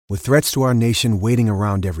With threats to our nation waiting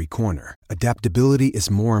around every corner, adaptability is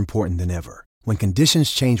more important than ever. When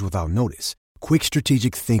conditions change without notice, quick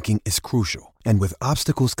strategic thinking is crucial. And with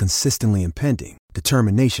obstacles consistently impending,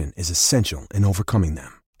 determination is essential in overcoming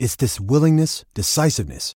them. It's this willingness,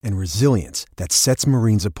 decisiveness, and resilience that sets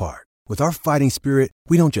Marines apart. With our fighting spirit,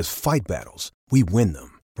 we don't just fight battles, we win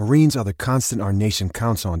them. Marines are the constant our nation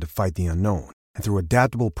counts on to fight the unknown. And through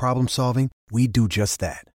adaptable problem solving, we do just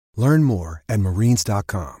that. Learn more at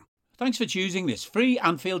marines.com. Thanks for choosing this free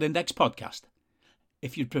Anfield Index podcast.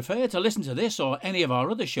 If you'd prefer to listen to this or any of our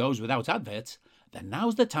other shows without adverts, then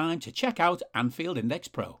now's the time to check out Anfield Index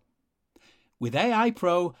Pro. With AI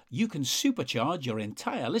Pro, you can supercharge your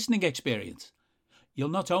entire listening experience. You'll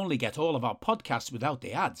not only get all of our podcasts without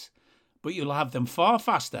the ads, but you'll have them far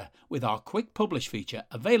faster with our Quick Publish feature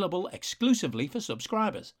available exclusively for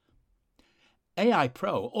subscribers. AI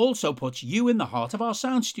Pro also puts you in the heart of our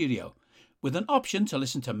sound studio, with an option to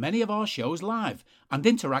listen to many of our shows live and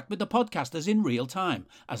interact with the podcasters in real time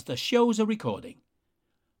as the shows are recording.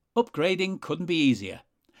 Upgrading couldn't be easier.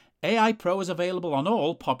 AI Pro is available on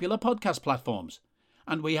all popular podcast platforms,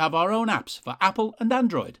 and we have our own apps for Apple and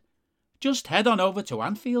Android. Just head on over to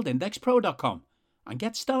AnfieldIndexPro.com and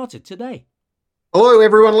get started today. Hello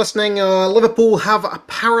everyone listening. Liverpool have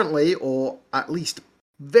apparently, or at least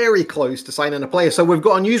very close to signing a player. So we've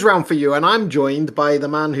got a news round for you, and I'm joined by the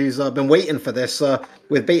man who's been waiting for this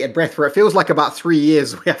with bated breath for it feels like about 3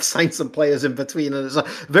 years. We have signed some players in between, and it's a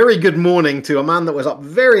very good morning to a man that was up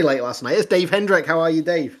very late last night. It's Dave Hendrick. How are you,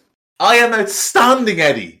 Dave? I am outstanding,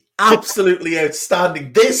 Eddie. Absolutely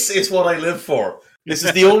outstanding. This is what I live for. This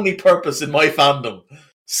is the only purpose in my fandom.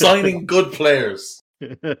 Signing good players.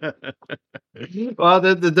 Well,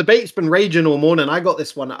 the debate's been raging all morning. I got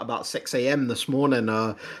this one at about 6 a.m. this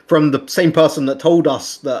morning from the same person that told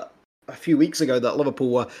us that a few weeks ago that Liverpool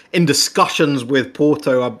were in discussions with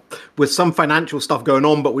Porto with some financial stuff going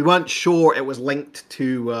on, but we weren't sure it was linked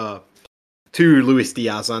to Luis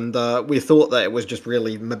Diaz, and we thought that it was just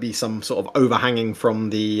really maybe some sort of overhanging from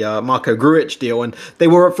the Marco Grujic deal, and they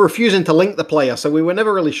were refusing to link the player, so we were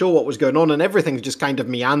never really sure what was going on, and everything's just kind of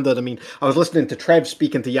meandered. I mean, I was listening to Trev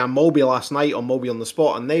speaking to Jan Moby last night on Moby on the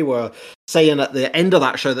Spot, and they were saying at the end of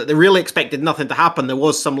that show that they really expected nothing to happen. There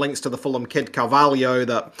was some links to the Fulham kid Carvalho,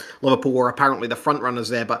 that Liverpool were apparently the front runners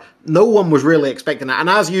there, but no one was really expecting that. And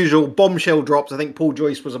as usual, bombshell drops. I think Paul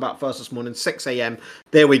Joyce was about first this morning, 6 a.m.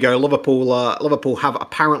 There we go. Liverpool have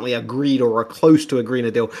apparently agreed or are close to agreeing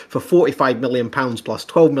a deal for £45 million plus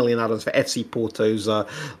 12 million add-ons for FC Porto's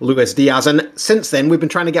Luis Diaz. And since then, we've been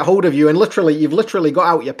trying to get hold of you, and you've literally got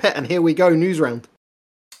out your pit, and here we go, news round.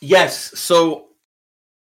 Yes, so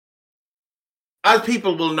as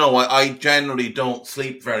people will know, I generally don't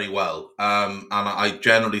sleep very well, and I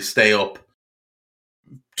generally stay up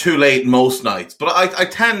too late most nights. But I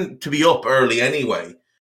tend to be up early anyway.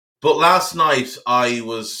 But last night I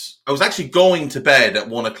was actually going to bed at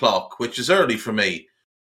 1 o'clock, which is early for me,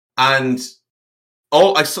 and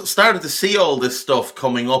I started to see all this stuff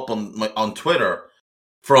coming up on Twitter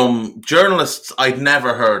from journalists I'd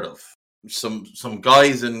never heard of. Some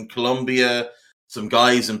guys in Colombia, some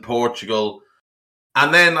guys in Portugal.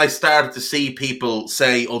 And then I started to see people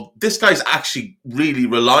say, oh, this guy's actually really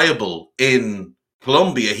reliable in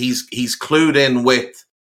Colombia. He's clued in with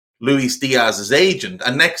Luis Diaz's agent.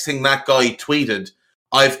 And next thing that guy tweeted,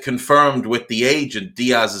 I've confirmed with the agent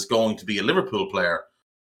Diaz is going to be a Liverpool player.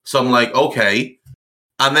 So I'm like, okay.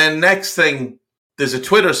 And then next thing, there's a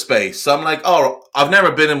Twitter space. So I'm like, oh, I've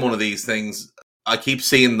never been in one of these things. I keep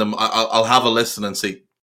seeing them. I'll have a listen and see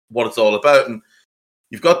what it's all about. And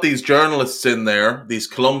you've got these journalists in there, these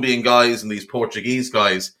Colombian guys and these Portuguese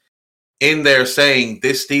guys in there saying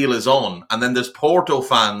this deal is on. And then there's Porto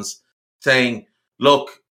fans saying, look,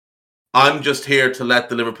 I'm just here to let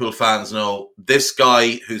the Liverpool fans know this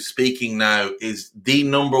guy who's speaking now is the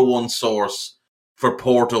number one source for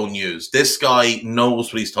Porto news. This guy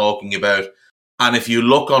knows what he's talking about. And if you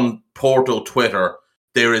look on Porto Twitter,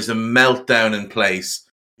 there is a meltdown in place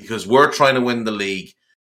because we're trying to win the league.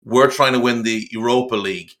 We're trying to win the Europa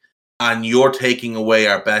League, and you're taking away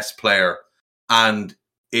our best player, and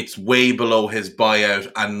it's way below his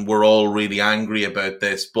buyout, and we're all really angry about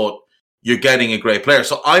this, but you're getting a great player.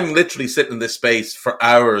 So I'm literally sitting in this space for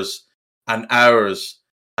hours and hours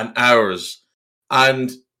and hours,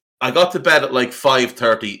 and I got to bed at like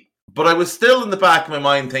 5:30, but I was still in the back of my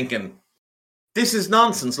mind thinking, this is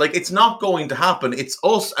nonsense. Like, it's not going to happen. It's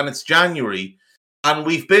us, and it's January, and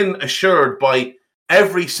we've been assured by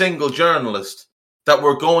every single journalist that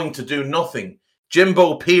we're going to do nothing.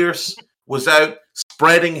 Jimbo Pierce was out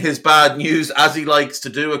spreading his bad news as he likes to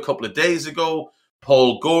do a couple of days ago.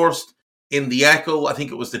 Paul Gorst in the Echo, I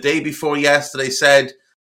think it was the day before yesterday, said,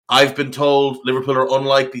 I've been told Liverpool are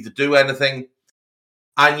unlikely to do anything.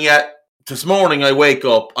 And yet, this morning I wake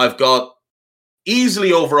up, I've got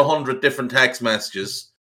easily over 100 different text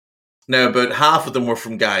messages. Now, about half of them were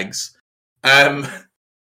from Gags. I've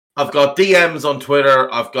got DMs on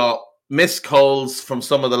Twitter. I've got missed calls from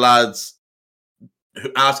some of the lads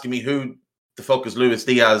asking me who the fuck is Luis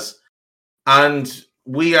Diaz. And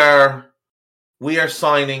we are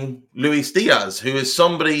signing Luis Diaz, who is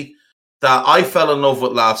somebody that I fell in love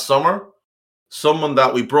with last summer, someone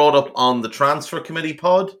that we brought up on the transfer committee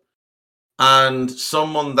pod, and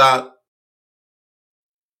someone that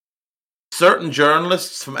certain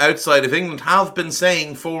journalists from outside of England have been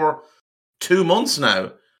saying for 2 months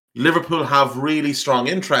now. Liverpool have really strong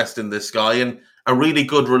interest in this guy and a really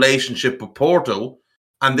good relationship with Porto,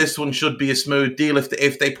 and this one should be a smooth deal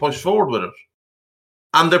if they push forward with it.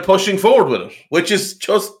 And they're pushing forward with it, which is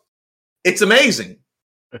just, it's amazing.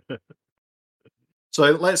 So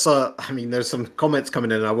let's, there's some comments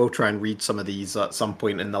coming in, and I will try and read some of these at some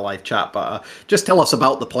point in the live chat, but just tell us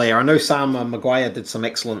about the player. I know Sam Maguire did some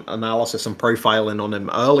excellent analysis and profiling on him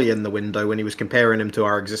early in the window when he was comparing him to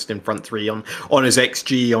our existing front three on his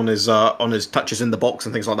XG, on his touches in the box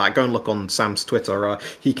and things like that. Go and look on Sam's Twitter.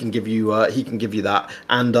 He can give you that.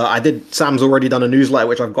 And Sam's already done a newsletter,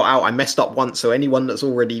 which I've got out. I messed up once, so anyone that's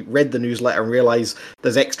already read the newsletter and realised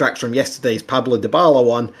there's extracts from yesterday's Pablo Dybala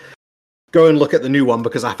one, go and look at the new one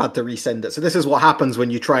because I've had to resend it. So this is what happens when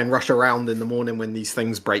you try and rush around in the morning when these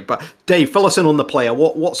things break. But Dave, fill us in on the player.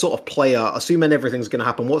 What sort of player, assuming everything's going to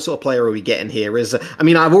happen, what sort of player are we getting here?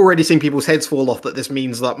 I've already seen people's heads fall off that this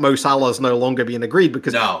means that Mo Salah's no longer being agreed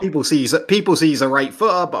because people see he's a right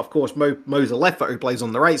footer, but of course Mo's a left footer who plays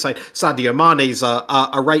on the right side. Sadio Mane's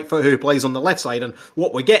a right footer who plays on the left side, and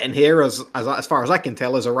what we're getting here, as far as I can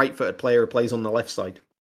tell, is a right-footed player who plays on the left side.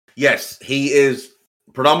 Yes, he is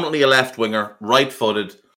predominantly a left winger,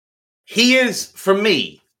 right-footed. He is, for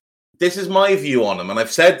me, this is my view on him, and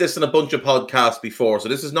I've said this in a bunch of podcasts before, so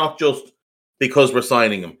this is not just because we're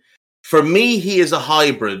signing him. For me, he is a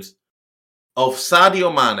hybrid of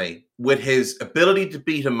Sadio Mane with his ability to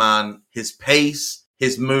beat a man, his pace,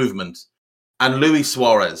 his movement, and Luis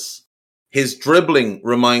Suarez. His dribbling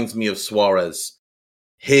reminds me of Suarez.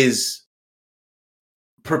 His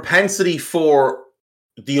propensity for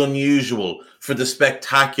the unusual, for the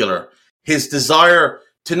spectacular, his desire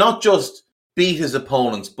to not just beat his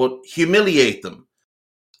opponents, but humiliate them,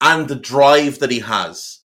 and the drive that he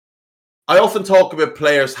has. I often talk about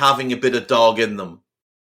players having a bit of dog in them,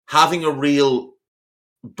 having a real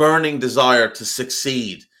burning desire to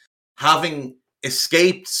succeed, having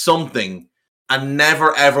escaped something and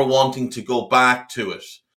never ever wanting to go back to it.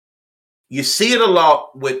 You see it a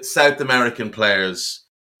lot with South American players.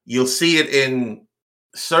 You'll see it in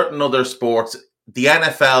certain other sports. The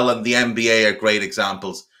NFL and the NBA are great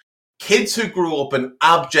examples. Kids who grew up in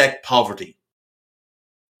abject poverty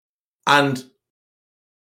and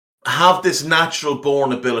have this natural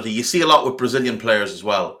born ability. You see a lot with Brazilian players as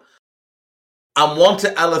well. And want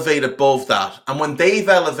to elevate above that. And when they've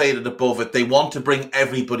elevated above it, they want to bring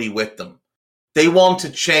everybody with them. They want to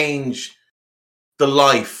change the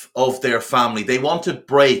life of their family. They want to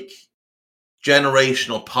break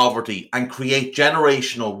generational poverty and create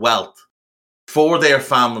generational wealth for their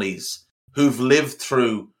families who've lived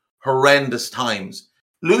through horrendous times.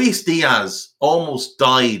 Luis Diaz almost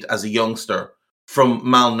died as a youngster from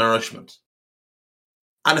malnourishment.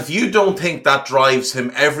 And if you don't think that drives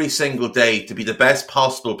him every single day to be the best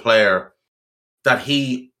possible player that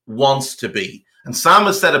he wants to be, and Sam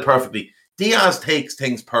has said it perfectly, Diaz takes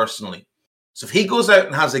things personally. So if he goes out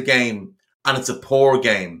and has a game and it's a poor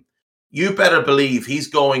game, you better believe he's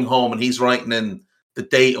going home and he's writing in the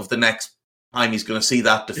date of the next time he's going to see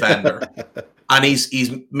that defender. And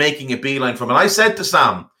he's making a beeline from it. And I said to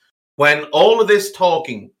Sam, when all of this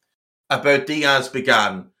talking about Diaz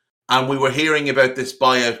began and we were hearing about this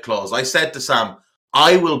buyout clause, I said to Sam,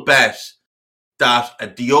 I will bet that a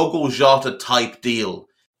Diogo Jota type deal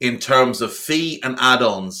in terms of fee and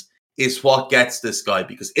add-ons is what gets this guy.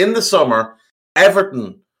 Because in the summer,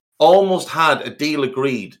 Everton almost had a deal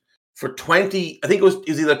agreed for 20, I think it was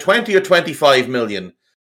either 20 or 25 million,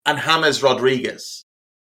 and James Rodriguez.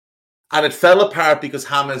 And it fell apart because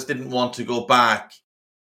James didn't want to go back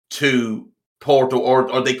to Porto,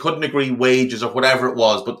 or they couldn't agree wages or whatever it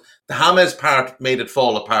was. But the James part made it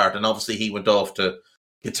fall apart, and obviously he went off to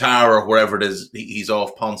Qatar or wherever it is he's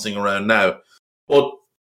off pouncing around now. But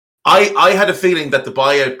I had a feeling that the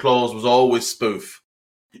buyout clause was always spoof,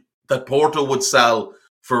 that Porto would sell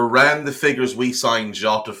for around the figures we signed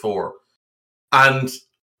Jota for. And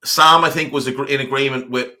Sam, I think, was in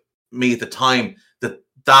agreement with me at the time that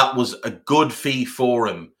that was a good fee for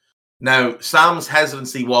him. Now, Sam's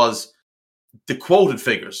hesitancy was the quoted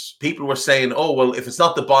figures. People were saying, oh, well, if it's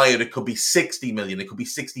not the buyout, it could be 60 million, it could be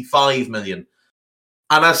 65 million.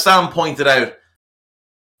 And as Sam pointed out,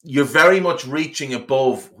 you're very much reaching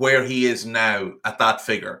above where he is now at that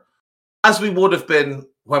figure. As we would have been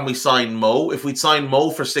when we signed Mo. If we'd signed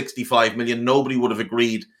Mo for 65 million, nobody would have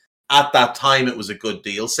agreed at that time it was a good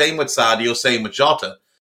deal. Same with Sadio, same with Jota.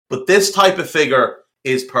 But this type of figure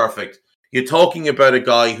is perfect. You're talking about a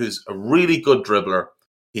guy who's a really good dribbler.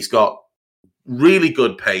 He's got really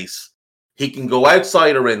good pace. He can go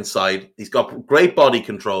outside or inside. He's got great body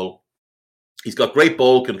control. He's got great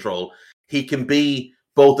ball control. He can be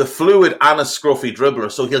both a fluid and a scruffy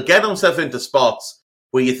dribbler. So he'll get himself into spots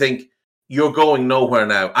where you think you're going nowhere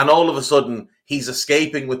now. And all of a sudden, he's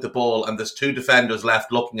escaping with the ball and there's two defenders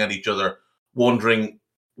left looking at each other, wondering,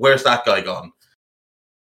 where's that guy gone?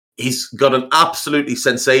 He's got an absolutely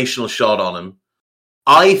sensational shot on him.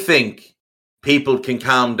 I think people can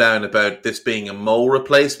calm down about this being a Mo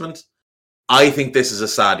replacement. I think this is a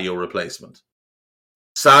Sadio replacement.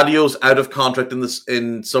 Sadio's out of contract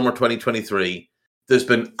in summer 2023. There's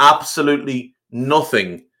been absolutely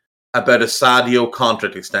nothing about a Sadio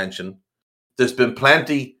contract extension. There's been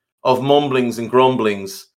plenty of mumblings and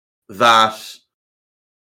grumblings that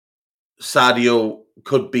Sadio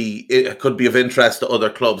could be of interest to other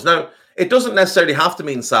clubs. Now, it doesn't necessarily have to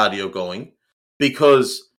mean Sadio going,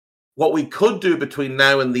 because what we could do between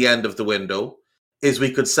now and the end of the window is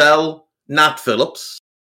we could sell Nat Phillips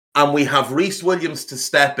and we have Reece Williams to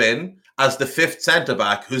step in as the fifth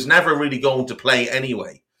centre-back who's never really going to play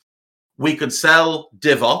anyway. We could sell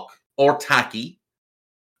Divock or Taki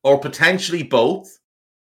or potentially both.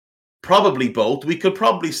 Probably both. We could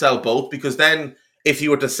probably sell both, because then if you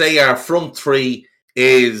were to say our front three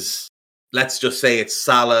is, let's just say it's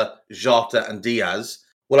Salah, Jota and Diaz,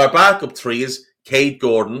 well, our backup three is Cade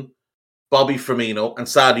Gordon, Bobby Firmino and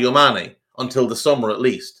Sadio Mane until the summer at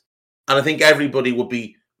least. And I think everybody would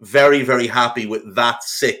be very, very happy with that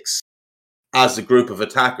six as a group of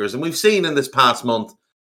attackers. And we've seen in this past month,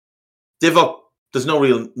 Divock, there's no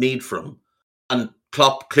real need for him. And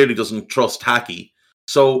Klopp clearly doesn't trust Taki.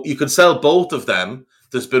 So you could sell both of them.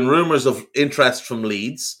 There's been rumours of interest from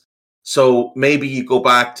Leeds. So maybe you go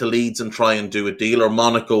back to Leeds and try and do a deal, or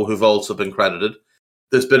Monaco, who've also been credited.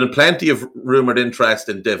 There's been plenty of rumoured interest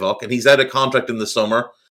in Divock, and he's out of contract in the summer,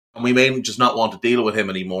 and we may just not want to deal with him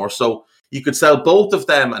anymore. So you could sell both of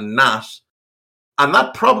them and Nat, and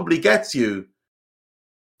that probably gets you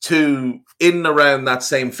to in and around that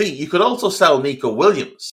same fee. You could also sell Nico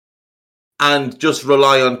Williams and just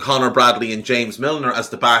rely on Connor Bradley and James Milner as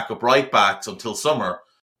the backup right backs until summer,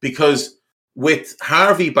 because with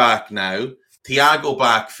Harvey back now, Thiago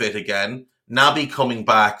back fit again, Naby coming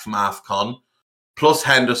back from AFCON, plus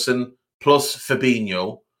Henderson, plus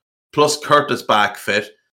Fabinho, plus Curtis back fit,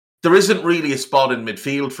 there isn't really a spot in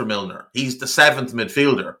midfield for Milner. He's the seventh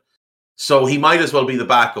midfielder, so he might as well be the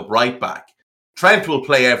backup right back. Trent will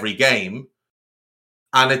play every game,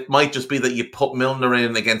 and it might just be that you put Milner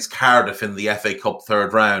in against Cardiff in the FA Cup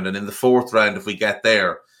third round, and in the fourth round if we get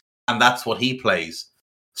there, and that's what he plays.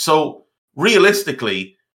 So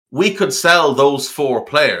realistically, we could sell those four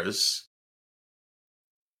players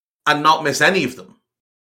and not miss any of them,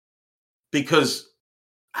 because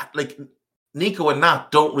like Nico and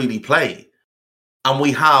Nat don't really play. And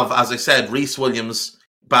we have, as I said, Reece Williams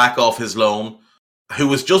back off his loan, who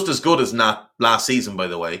was just as good as Nat last season, by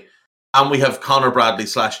the way. And we have Connor Bradley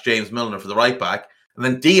 / James Milner for the right back. And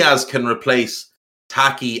then Diaz can replace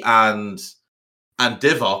Taki and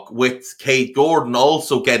Divock, with Cade Gordon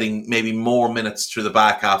also getting maybe more minutes through the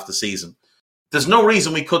back half of the season. There's no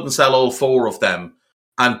reason we couldn't sell all four of them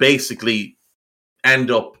and basically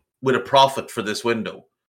end up with a profit for this window,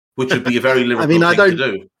 which would be a very Liverpool thing to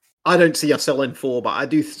do. I don't see us selling four, but I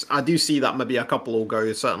do see that maybe a couple will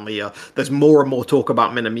go. Certainly, there's more and more talk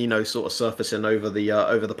about Minamino sort of surfacing over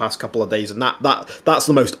the past couple of days, and that's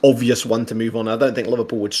the most obvious one to move on. I don't think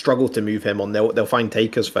Liverpool would struggle to move him on. They'll find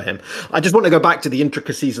takers for him. I just want to go back to the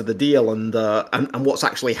intricacies of the deal and what's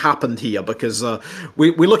actually happened here, because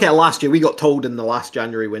we look at last year. We got told in the last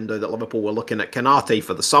January window that Liverpool were looking at Konate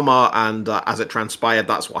for the summer, and as it transpired,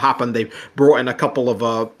 that's what happened. They brought in a couple of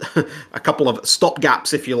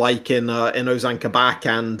stopgaps, if you like, in Ozan Kabak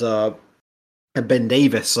and Ben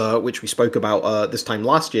Davis, which we spoke about this time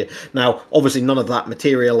last year. Now, obviously, none of that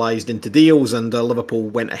materialised into deals, and Liverpool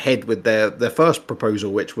went ahead with their first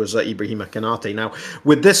proposal, which was Ibrahima Konate. Now,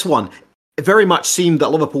 with this one, it very much seemed that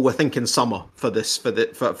Liverpool were thinking summer for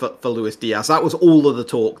Luis Diaz. That was all of the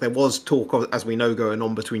talk. There was talk, as we know, going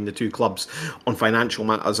on between the two clubs on financial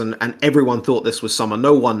matters, and everyone thought this was summer.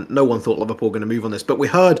 No one thought Liverpool were going to move on this. But we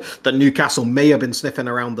heard that Newcastle may have been sniffing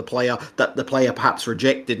around the player, that the player perhaps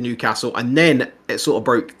rejected Newcastle, and then it sort of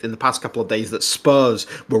broke in the past couple of days that Spurs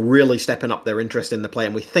were really stepping up their interest in the player,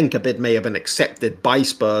 and we think a bid may have been accepted by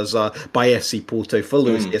Spurs, by FC Porto for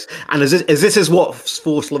Luis Diaz. And as this is what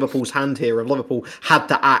forced Liverpool's hand here, of Liverpool had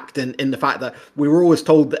to act in the fact that we were always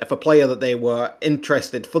told that if a player that they were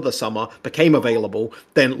interested for the summer became available,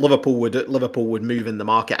 then Liverpool would move in the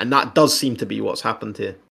market, and that does seem to be what's happened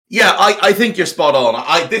here. Yeah, I think you're spot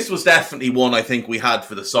on. This was definitely one I think we had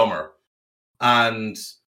for the summer, and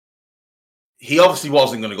he obviously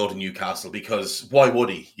wasn't going to go to Newcastle because why would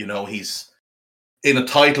he? You know, he's in a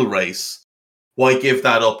title race. Why give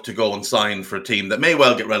that up to go and sign for a team that may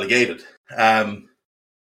well get relegated?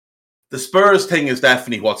 The Spurs thing is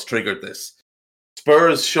definitely what's triggered this.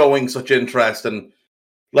 Spurs showing such interest and,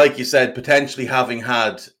 like you said, potentially having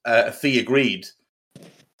had a fee agreed.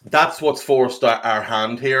 That's what's forced our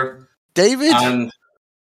hand here. David? And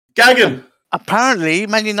Gagan. Apparently,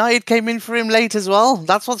 Man United came in for him late as well.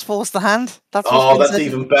 That's what's forced the hand. That's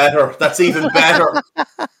even better. That's even better.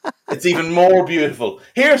 It's even more beautiful.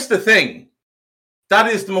 Here's the thing. That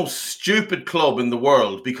is the most stupid club in the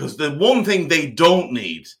world because the one thing they don't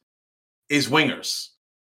need is wingers.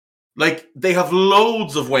 Like, they have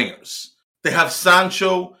loads of wingers. They have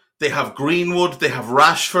Sancho, they have Greenwood, they have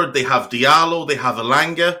Rashford, they have Diallo, they have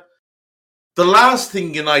Elanga. The last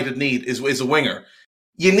thing United need is a winger.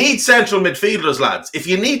 You need central midfielders, lads. If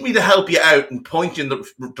you need me to help you out and point you in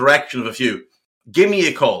the direction of a few, give me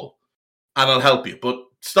a call and I'll help you. But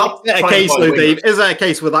stop. Is it a case, though, Dave? Is it a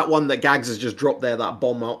case with that one that Gags has just dropped there, that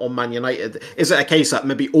bomb on Man United? Is it a case that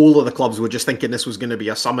maybe all of the clubs were just thinking this was going to be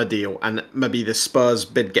a summer deal, and maybe the Spurs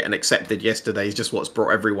bid getting accepted yesterday is just what's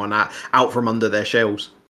brought everyone out from under their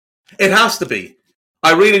shells? It has to be.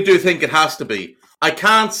 I really do think it has to be. I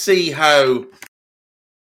can't see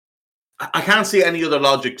any other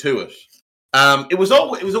logic to it. It was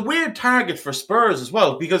a weird target for Spurs as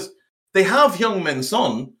well because they have Heung-min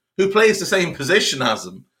Son, who plays the same position as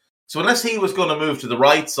him. So unless he was going to move to the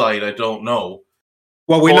right side, I don't know.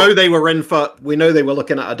 Well, we know they were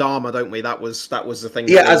looking at Adama, don't we? That was the thing.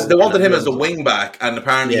 Yeah, as they wanted him as a wing back, and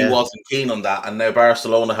apparently he wasn't keen on that. And now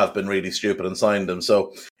Barcelona have been really stupid and signed him.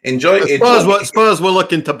 So Spurs were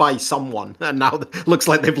looking to buy someone, and now it looks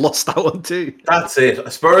like they've lost that one too. That's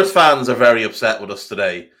it. Spurs fans are very upset with us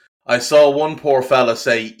today. I saw one poor fella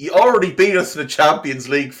say, "You already beat us in the Champions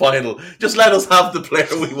League final. Just let us have the player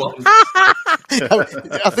we want."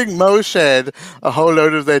 I think Mo shared a whole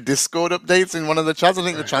load of their Discord updates in one of the chats. I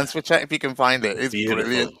think the transfer chat, if you can find it, is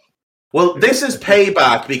brilliant. Well, this is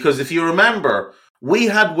payback because if you remember, we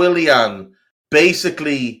had Willian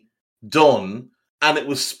basically done, and it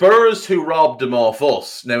was Spurs who robbed him off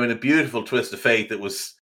us. Now, in a beautiful twist of fate, it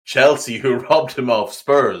was Chelsea who robbed him off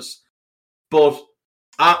Spurs. But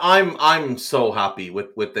I'm so happy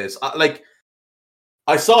with this.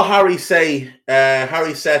 I saw Harry said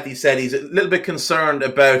he's a little bit concerned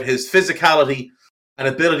about his physicality and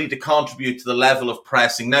ability to contribute to the level of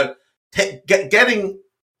pressing. Now, getting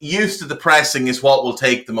used to the pressing is what will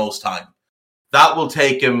take the most time. That will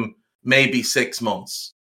take him maybe 6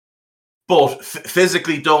 months. But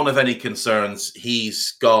physically, don't have any concerns.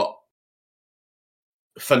 He's got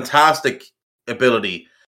fantastic ability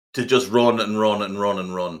to just run and run and run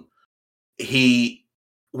and run.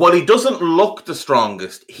 While he doesn't look the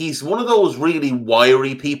strongest, he's one of those really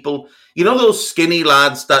wiry people. You know those skinny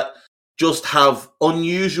lads that just have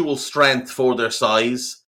unusual strength for their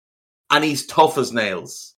size? And he's tough as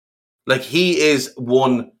nails. Like, he is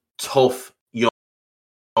one tough young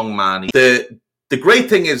man. The great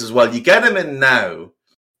thing is as well, you get him in now,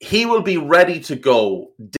 he will be ready to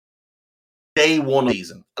go day one of the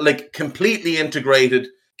season. Like, completely integrated,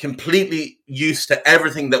 completely used to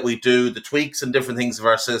everything that we do, the tweaks and different things of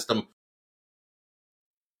our system.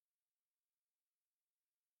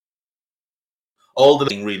 All the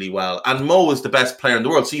thing really well. And Mo is the best player in the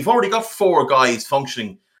world. So you've already got 4 guys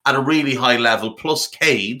functioning at a really high level, plus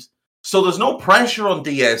Cade. So there's no pressure on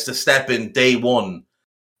Diaz to step in day one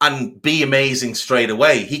and be amazing straight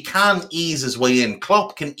away. He can ease his way in.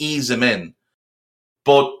 Klopp can ease him in.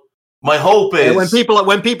 But my hope is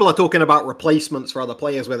when people are talking about replacements for other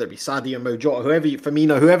players, whether it be Sadio, Mo Jota,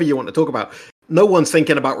 Firmino, whoever you want to talk about, no one's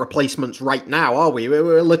thinking about replacements right now, are we?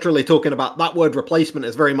 We're literally talking about that word replacement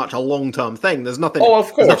is very much a long-term thing. There's nothing. Oh,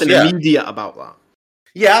 of course, there's nothing immediate about that.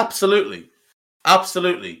 Yeah, absolutely.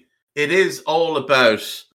 It is all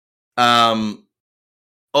about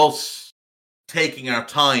us taking our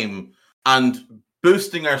time and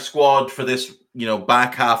boosting our squad for this,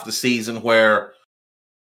 back half of the season where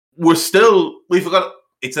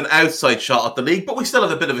it's an outside shot at the league, but we still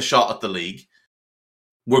have a bit of a shot at the league.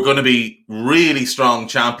 We're going to be really strong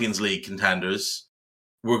Champions League contenders.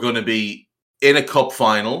 We're going to be in a cup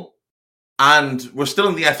final, and we're still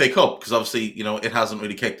in the FA Cup because obviously, it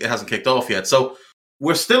hasn't kicked off yet. So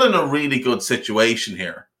we're still in a really good situation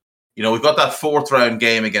here. We've got that 4th round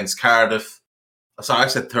game against Cardiff. Sorry, I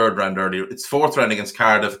said 3rd round earlier. It's 4th round against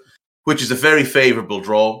Cardiff, which is a very favourable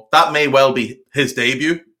draw. That may well be his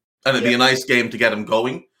debut, and it'd be a nice game to get him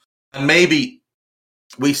going. And maybe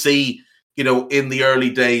we see, in the early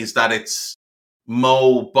days that it's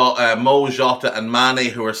Mo, Jota and Mane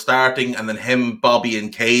who are starting, and then him, Bobby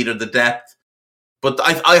and Cade are the depth. But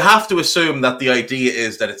I have to assume that the idea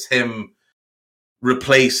is that it's him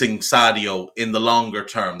replacing Sadio in the longer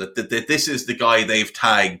term, that this is the guy they've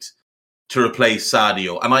tagged to replace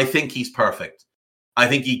Sadio. And I think he's perfect. I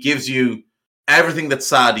think he gives you everything that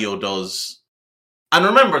Sadio does. And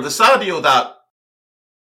remember, the Sadio that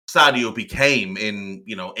Sadio became in,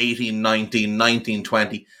 18, 19, 19,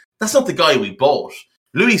 20, that's not the guy we bought.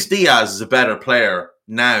 Luis Diaz is a better player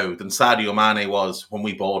now than Sadio Mane was when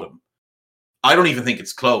we bought him. I don't even think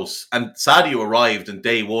it's close. And Sadio arrived and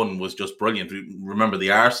day one was just brilliant. Remember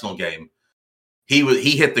the Arsenal game? He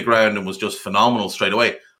hit the ground and was just phenomenal straight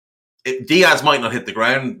away. Diaz might not hit the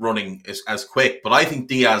ground running as quick, but I think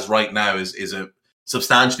Diaz right now is a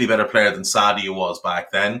substantially better player than Sadio was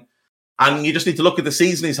back then. And you just need to look at the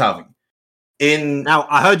season he's having. Now,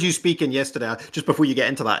 I heard you speaking yesterday, just before you get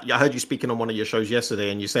into that, I heard you speaking on one of your shows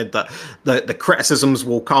yesterday, and you said that the criticisms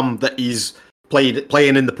will come that he's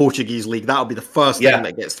playing in the Portuguese league. That'll be the first thing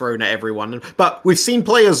that gets thrown at everyone. But we've seen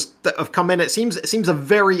players that have come in. It seems a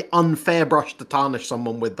very unfair brush to tarnish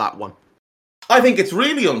someone with that one. I think it's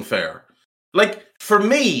really unfair. Like, for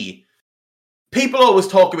me, people always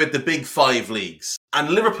talk about the big 5 leagues,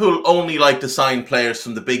 and Liverpool only like to sign players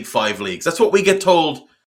from the big 5 leagues. That's what we get told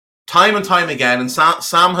time and time again. And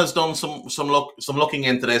Sam has done some looking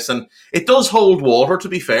into this, and it does hold water. To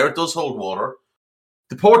be fair, it does hold water.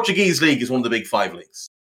 The Portuguese league is one of the big 5 leagues.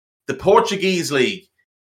 The Portuguese league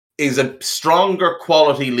is a stronger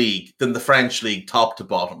quality league than the French league, top to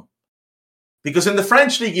bottom. Because in the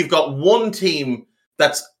French league, you've got one team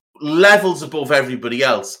that's levels above everybody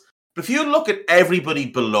else. But if you look at everybody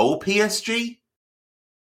below PSG,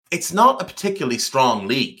 it's not a particularly strong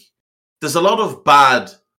league. There's a lot of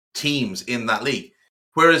bad teams in that league.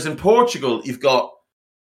 Whereas in Portugal, you've got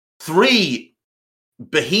 3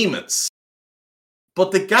 behemoths,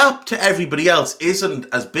 but the gap to everybody else isn't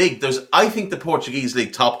as big. I think the Portuguese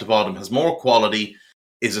league, top to bottom, has more quality,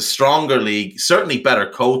 is a stronger league, certainly better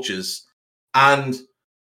coaches. And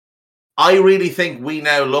I really think we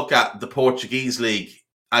now look at the Portuguese league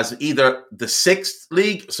as either the 6th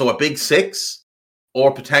league, so a big 6,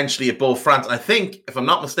 or potentially above France. I think, if I'm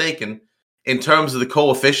not mistaken, in terms of the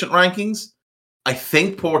coefficient rankings, I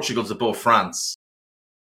think Portugal's above France.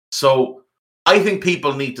 So I think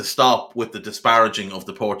people need to stop with the disparaging of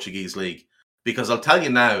the Portuguese league, because I'll tell you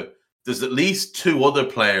now, there's at least 2 other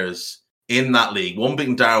players in that league, one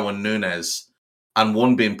being Darwin Núñez and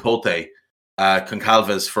one being Pote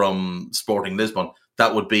Concalves from Sporting Lisbon,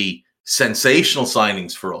 that would be sensational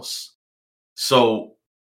signings for us. So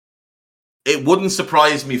it wouldn't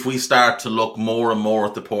surprise me if we start to look more and more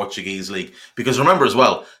at the Portuguese league, because remember as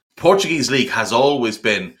well, Portuguese league has always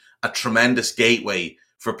been a tremendous gateway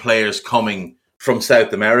for players coming from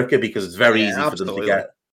South America, because it's very easy for them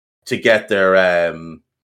to get their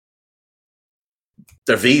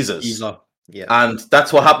visas. Yeah. And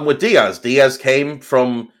that's what happened with Diaz. Diaz came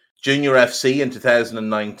from Junior FC in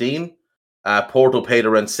 2019. Porto paid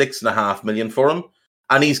around $6.5 million for him,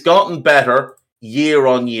 and he's gotten better year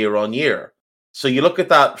on year on year. So you look at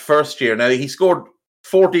that first year. Now, he scored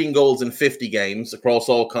 14 goals in 50 games across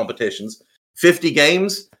all competitions. 50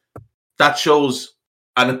 games, that shows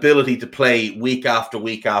an ability to play week after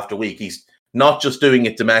week after week. He's not just doing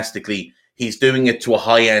it domestically, he's doing it to a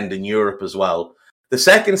high end in Europe as well. The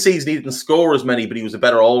second season, he didn't score as many, but he was a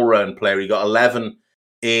better all-round player. He got 11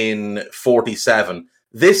 in 47.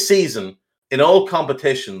 This season, in all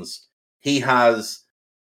competitions, he has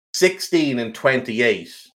 16 in 28.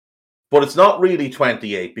 But it's not really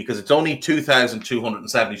 28, because it's only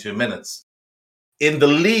 2,272 minutes. In the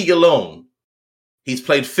league alone, he's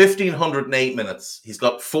played 1,508 minutes. He's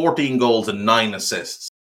got 14 goals and 9 assists.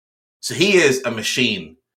 So he is a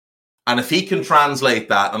machine. And if he can translate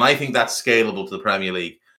that, and I think that's scalable to the Premier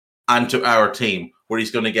League and to our team, where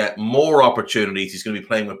he's going to get more opportunities, he's going to be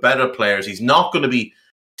playing with better players, he's not going to be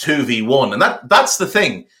 2v1. And that's the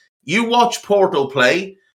thing. You watch Porto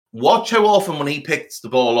play, watch how often when he picks the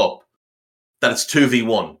ball up, that it's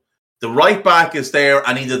 2v1. The right back is there,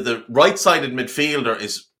 and either the right-sided midfielder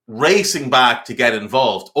is racing back to get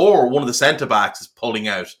involved, or one of the centre-backs is pulling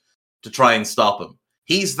out to try and stop him.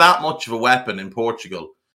 He's that much of a weapon in Portugal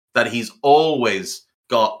that he's always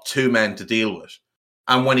got two men to deal with.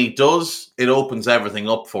 And when he does, it opens everything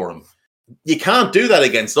up for him. You can't do that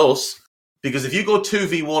against us, because if you go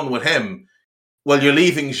 2v1 with him, well, you're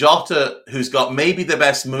leaving Jota, who's got maybe the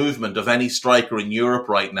best movement of any striker in Europe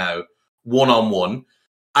right now, one-on-one,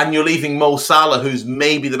 and you're leaving Mo Salah, who's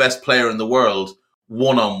maybe the best player in the world,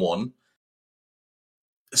 one-on-one.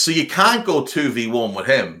 So you can't go 2v1 with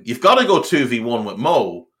him. You've got to go 2v1 with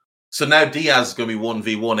Mo. So now Diaz is going to be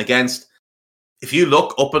 1v1 against, if you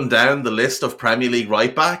look up and down the list of Premier League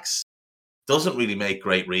right-backs, doesn't really make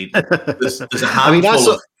great reading. There's a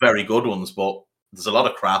handful of very good ones, but there's a lot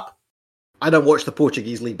of crap. I don't watch the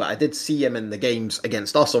Portuguese league, but I did see him in the games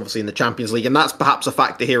against us, obviously, in the Champions League. And that's perhaps a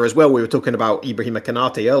factor here as well. We were talking about Ibrahima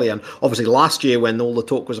Konate earlier. And obviously last year, when all the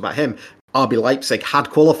talk was about him, RB Leipzig had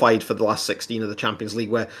qualified for the last 16 of the Champions League,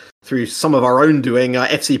 where through some of our own doing,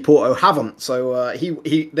 FC Porto haven't. So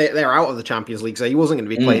they're out of the Champions League, so he wasn't going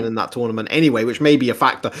to be playing in that tournament anyway, which may be a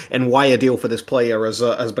factor in why a deal for this player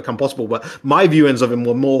has become possible. But my viewings of him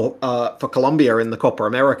were more for Colombia in the Copa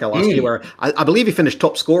America last year, where I believe he finished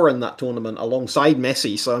top scorer in that tournament alongside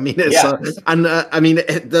Messi. So I mean, it's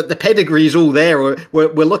the pedigree is all there. We're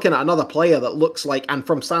looking at another player that looks like, and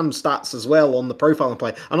from Sam's stats as well on the profiling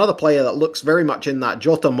play, another player that looks very much in that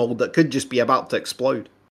Jota mold that could just be about to explode.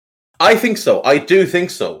 I think so. I do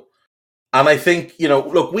think so. And I think,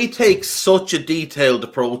 look, we take such a detailed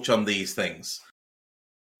approach on these things.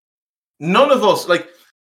 None of us,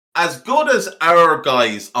 as good as our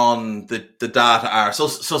guys on the data are, so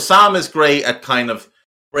Sam is great at kind of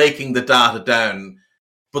breaking the data down,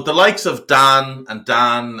 but the likes of Dan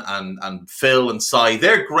and Phil and Sai,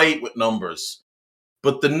 they're great with numbers.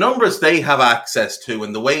 But the numbers they have access to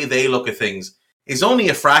and the way they look at things is only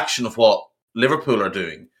a fraction of what Liverpool are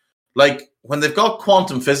doing. Like, when they've got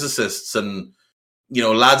quantum physicists and,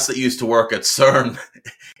 lads that used to work at CERN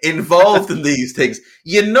involved in these things,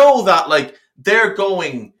 that, they're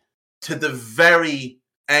going to the very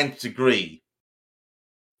nth degree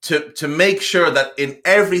to make sure that in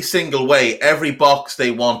every single way, every box they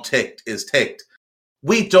want ticked is ticked.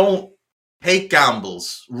 We don't take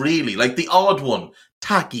gambles, really. Like, the odd one,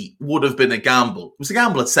 Taki, would have been a gamble. It was a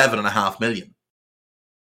gamble at 7.5 million.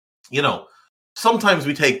 Sometimes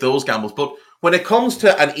we take those gambles, but when it comes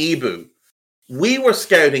to an Ibu, we were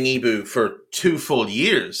scouting Ibu for 2 full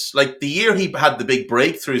years. Like, the year he had the big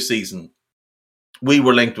breakthrough season, we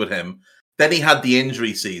were linked with him. Then he had the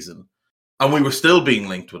injury season, and we were still being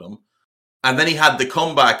linked with him. And then he had the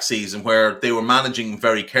comeback season where they were managing him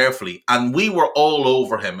very carefully, and we were all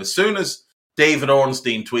over him. As soon as David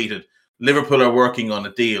Ornstein tweeted, Liverpool are working on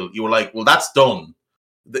a deal, you were like, well, that's done.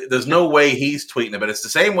 There's no way he's tweeting about it. It's the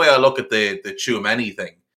same way I look at the Tchouaméni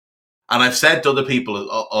thing. And I've said to other people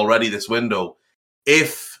already this window,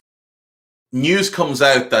 if news comes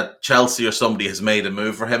out that Chelsea or somebody has made a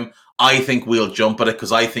move for him, I think we'll jump at it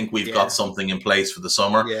because I think we've got something in place for the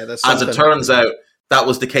summer. As it turns out, that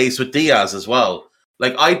was the case with Diaz as well.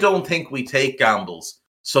 Like, I don't think we take gambles.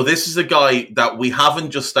 So this is a guy that we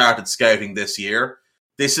haven't just started scouting this year.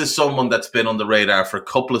 This is someone that's been on the radar for a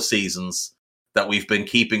couple of seasons that we've been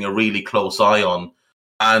keeping a really close eye on.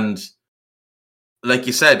 And like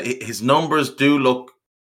you said, his numbers do look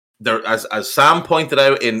there, as Sam pointed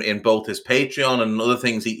out in both his Patreon and other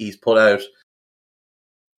things he's put out.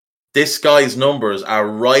 This guy's numbers are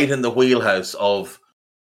right in the wheelhouse of,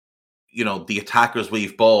 the attackers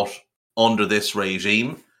we've bought under this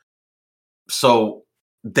regime. So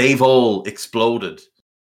they've all exploded.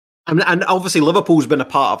 And obviously Liverpool's been a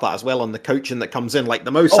part of that as well, and the coaching that comes in. Like,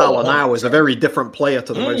 the Mo Salah now is a very different player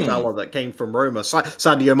to the Mo Salah that came from Roma.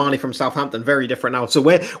 Sadio Mane from Southampton, very different now. So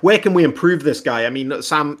where can we improve this guy? I mean,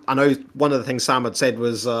 Sam, I know one of the things Sam had said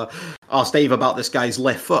was asked Dave about this guy's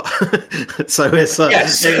left foot. So it's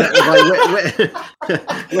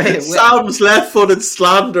Sam's left-footed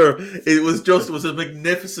slander. It was a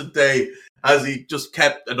magnificent day as he just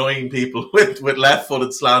kept annoying people with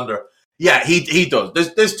left-footed slander. Yeah, he does.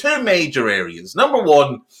 There's two major areas. Number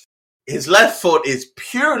one, his left foot is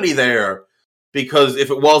purely there because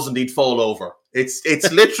if it wasn't, he'd fall over. It's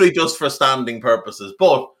literally just for standing purposes.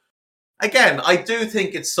 But again, I do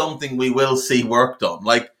think it's something we will see worked on.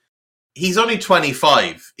 Like, he's only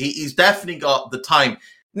 25. He's definitely got the time.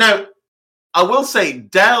 Now, I will say,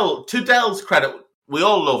 to Dell's credit, we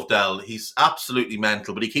all love Dell. He's absolutely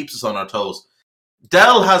mental, but he keeps us on our toes.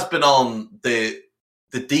 Dell has been on the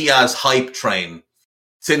Diaz hype train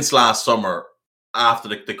since last summer after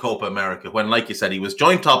the Copa America, when, like you said, he was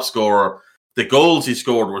joint top scorer. The goals he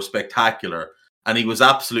scored were spectacular, and he was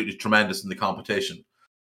absolutely tremendous in the competition.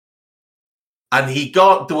 And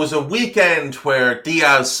there was a weekend where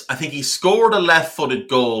Diaz, I think he scored a left-footed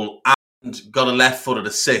goal and got a left-footed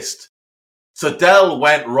assist. So Dell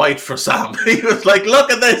went right for Sam. He was like,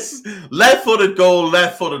 look at this, left-footed goal,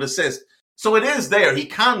 left-footed assist. So it is there. He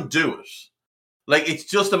can do it. Like, it's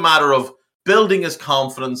just a matter of building his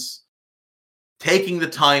confidence, taking the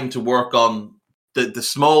time to work on the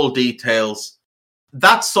small details.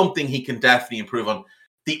 That's something he can definitely improve on.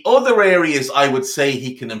 The other areas I would say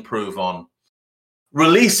he can improve on,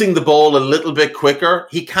 releasing the ball a little bit quicker.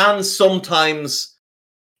 He can sometimes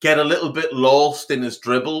get a little bit lost in his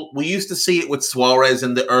dribble. We used to see it with Suarez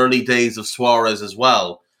in the early days of Suarez as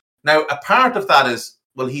well. Now, a part of that is,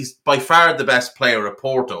 well, he's by far the best player at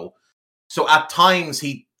Porto. So at times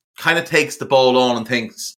he kind of takes the ball on and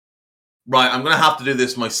thinks, right, I'm going to have to do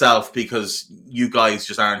this myself because you guys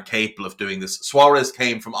just aren't capable of doing this. Suarez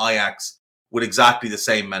came from Ajax with exactly the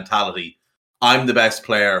same mentality. I'm the best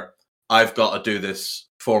player. I've got to do this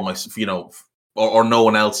for myself, or no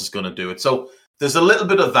one else is going to do it. So there's a little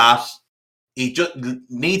bit of that. He just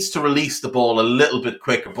needs to release the ball a little bit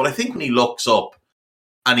quicker. But I think when he looks up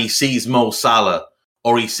and he sees Mo Salah,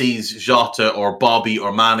 or he sees Jota or Bobby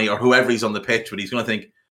or Manny or whoever he's on the pitch with, he's going to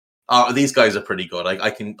think, oh, these guys are pretty good. I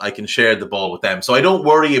can share the ball with them. So I don't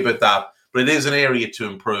worry about that, but it is an area to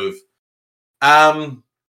improve. The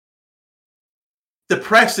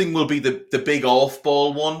pressing will be the big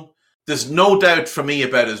off-ball one. There's no doubt for me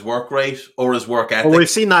about his work rate or his work ethic. Well, we've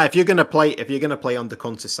seen that if you're going to play under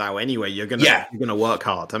Conceição anyway, you're going to work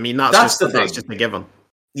hard. I mean, that's just a given.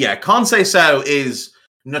 Yeah, Conceição is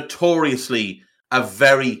notoriously a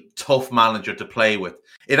very tough manager to play with.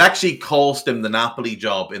 It actually cost him the Napoli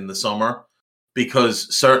job in the summer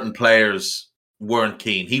because certain players weren't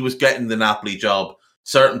keen. He was getting the Napoli job.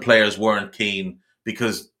 Certain players weren't keen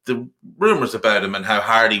because the rumors about him and how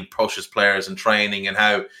hard he pushes players in training and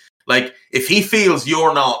how, like, if he feels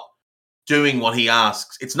you're not doing what he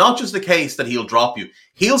asks, it's not just the case that he'll drop you.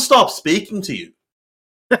 He'll stop speaking to you.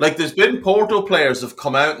 Like, there's been Porto players have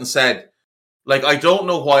come out and said, like, I don't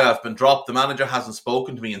know why I've been dropped. The manager hasn't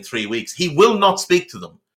spoken to me in 3 weeks. He will not speak to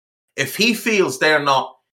them. If he feels they're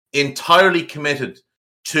not entirely committed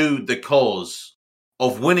to the cause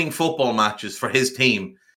of winning football matches for his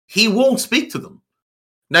team, he won't speak to them.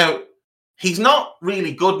 Now, he's not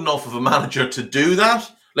really good enough of a manager to do that.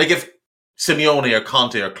 Like, if Simeone or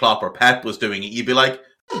Conte or Klopp or Pep was doing it, you'd be like,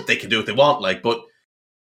 they can do what they want, like, but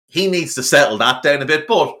he needs to settle that down a bit.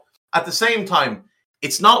 But at the same time,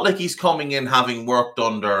 it's not like he's coming in having worked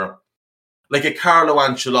under like a Carlo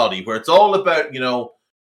Ancelotti, where it's all about,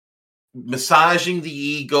 massaging the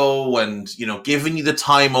ego and, giving you the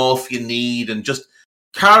time off you need. And just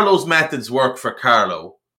Carlo's methods work for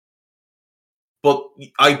Carlo. But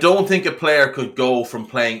I don't think a player could go from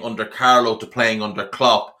playing under Carlo to playing under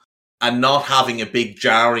Klopp and not having a big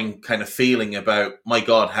jarring kind of feeling about, my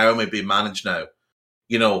God, how am I being managed now?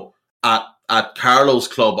 At Carlo's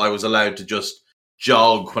club, I was allowed to just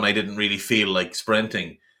jog when I didn't really feel like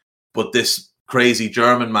sprinting. But this crazy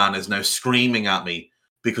German man is now screaming at me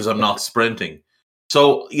because I'm not sprinting.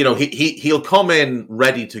 So, he'll come in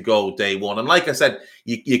ready to go day one. And like I said,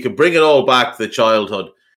 you can bring it all back to the childhood.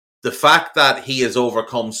 The fact that he has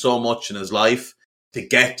overcome so much in his life to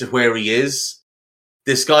get to where he is,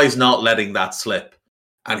 this guy's not letting that slip.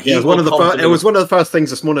 And it was one of the first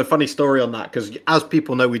things this morning. Funny story on that, because as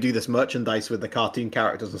people know, we do this merchandise with the cartoon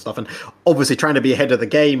characters and stuff, and obviously trying to be ahead of the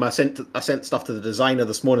game. I sent stuff to the designer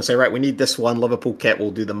this morning, say, right, we need this one Liverpool kit.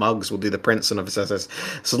 We'll do the mugs, we'll do the prints, and obviously says,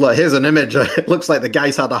 so look, here's an image. It looks like the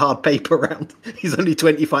guy's had a hard paper round. He's only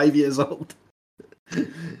 25 years old.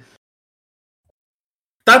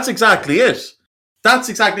 That's exactly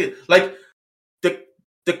it. Like,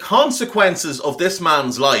 the consequences of this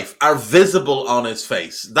man's life are visible on his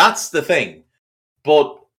face. That's the thing.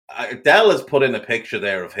 But Dell has put in a picture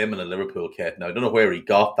there of him in a Liverpool kit. Now, I don't know where he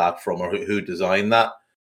got that from or who designed that,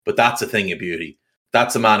 but that's a thing of beauty.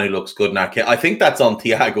 That's a man who looks good in that kit. I think that's on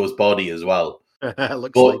Thiago's body as well.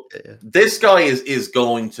 Looks like it, yeah. This guy is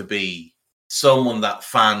going to be someone that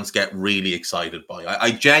fans get really excited by.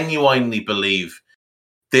 I genuinely believe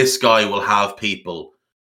this guy will have people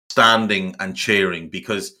standing and cheering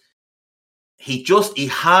because he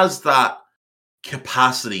has that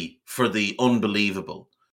capacity for the unbelievable.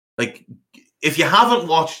 Like, if you haven't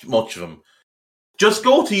watched much of him, just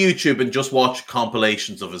go to YouTube and just watch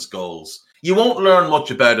compilations of his goals. You won't learn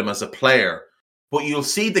much about him as a player, but you'll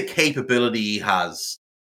see the capability he has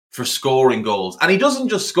for scoring goals. And he doesn't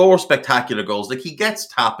just score spectacular goals. Like, he gets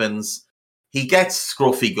tap-ins, he gets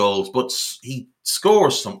scruffy goals, but he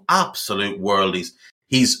scores some absolute worldies.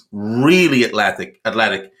 He's really athletic.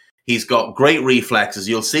 He's got great reflexes.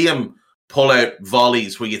 You'll see him pull out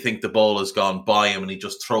volleys where you think the ball has gone by him and he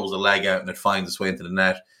just throws a leg out and it finds its way into the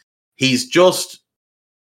net. He's just...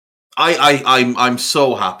 I'm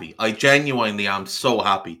so happy. I genuinely am so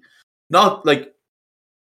happy. Not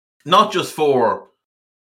just for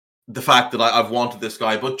the fact that I've wanted this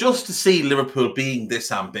guy, but just to see Liverpool being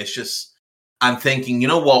this ambitious and thinking, you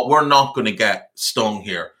know what, we're not going to get stung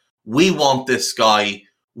here. We want this guy.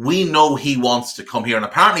 We know he wants to come here. And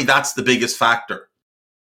apparently that's the biggest factor,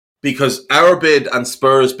 because our bid and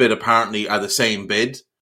Spurs' bid apparently are the same bid.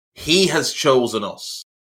 He has chosen us.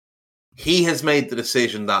 He has made the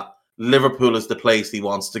decision that Liverpool is the place he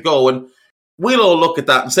wants to go. And we'll all look at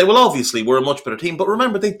that and say, well, obviously, we're a much better team. But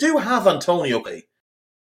remember, they do have Antonio.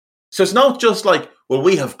 So it's not just like, well,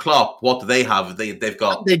 we have Klopp. What do they have? They've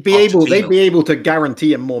got... They'd be able to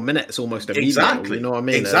guarantee him more minutes almost immediately. Exactly. You know what I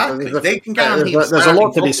mean? Exactly. They can guarantee... There's a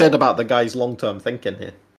lot to be said about the guy's long-term thinking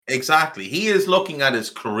here. Exactly. He is looking at his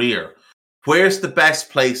career. Where's the best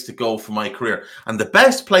place to go for my career? And the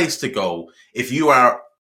best place to go, if you are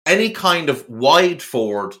any kind of wide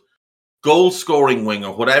forward, goal-scoring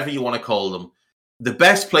winger, whatever you want to call them, the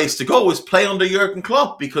best place to go is play under Jurgen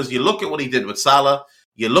Klopp, because you look at what he did with Salah,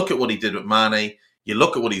 you look at what he did with Mane, you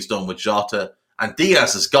look at what he's done with Jota, and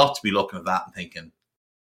Diaz has got to be looking at that and thinking,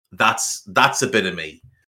 that's a bit of me.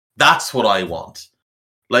 That's what I want.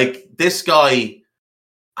 Like, this guy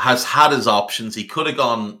has had his options. He could have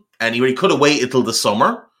gone anywhere. He could have waited till the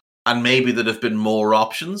summer, and maybe there'd have been more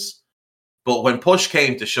options. But when push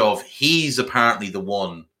came to shove, he's apparently the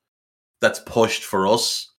one that's pushed for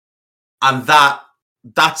us. And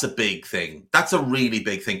that's a big thing. That's a really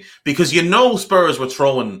big thing. Because you know Spurs were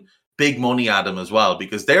throwing big money at him as well,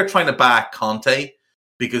 because they're trying to back Conte,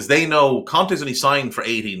 because they know Conte's only signed for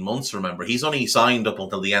 18 months, remember. He's only signed up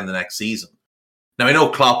until the end of next season. Now, I know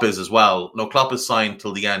Klopp is as well. No, Klopp is signed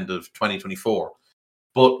till the end of 2024.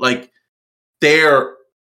 But, like, they're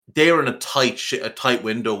in a tight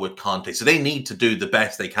window with Conte, so they need to do the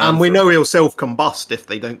best they can. And we know he'll self-combust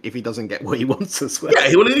if he doesn't get what he wants as well. Yeah,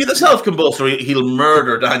 he will either self-combust or he'll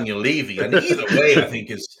murder Daniel Levy, and either way, I think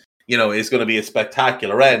is going to be a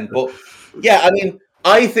spectacular end. But yeah, I mean,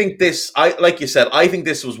 I think this, like you said, I think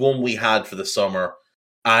this was one we had for the summer,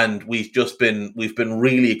 and we've been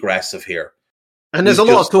really aggressive here. And there's a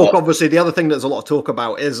lot of talk, obviously. The other thing there's a lot of talk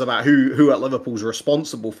about is about who at Liverpool's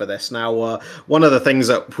responsible for this. Now, one of the things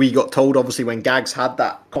that we got told, obviously, when Gags had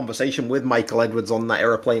that conversation with Michael Edwards on that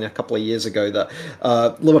aeroplane a couple of years ago,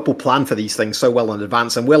 that Liverpool planned for these things so well in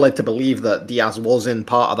advance. And we're led to believe that Diaz was in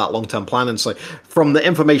part of that long-term plan. And so from the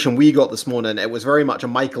information we got this morning, it was very much a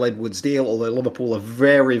Michael Edwards deal, although Liverpool are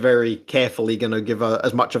very, very carefully going to give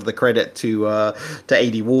as much of the credit to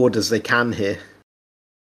AD Ward as they can here.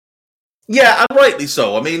 Yeah, and rightly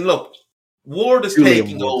so. I mean, look, Ward is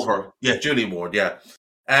taking over. Yeah, Julian Ward, yeah.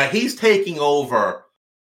 He's taking over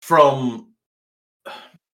from...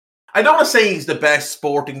 I don't want to say he's the best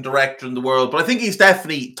sporting director in the world, but I think he's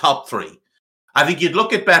definitely top three. I think you'd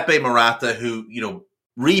look at Beppe Marotta, who,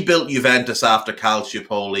 rebuilt Juventus after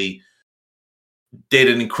Calciopoli, did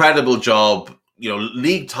an incredible job,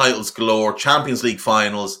 league titles galore, Champions League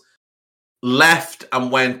finals, left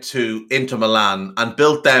and went to Inter Milan and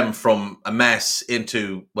built them from a mess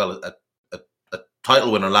into, well, a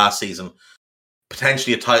title winner last season,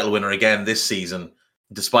 potentially a title winner again this season,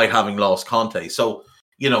 despite having lost Conte. So,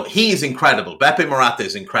 he's incredible. Beppe Marotta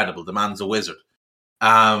is incredible. The man's a wizard.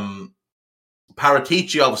 Paratici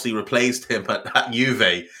obviously replaced him at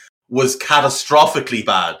Juve, was catastrophically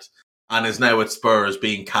bad, and is now at Spurs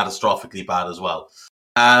being catastrophically bad as well.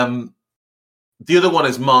 The other one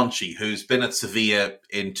is Monchi, who's been at Sevilla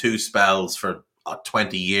in 2 spells for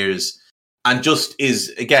 20 years and just is,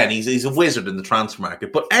 again, he's a wizard in the transfer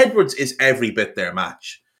market. But Edwards is every bit their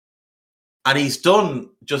match. And he's done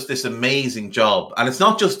just this amazing job. And it's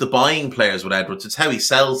not just the buying players with Edwards, it's how he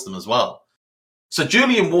sells them as well. So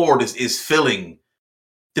Julian Ward is filling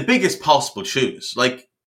the biggest possible shoes. Like,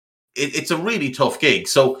 it's a really tough gig.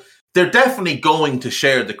 So they're definitely going to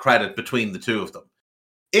share the credit between the two of them.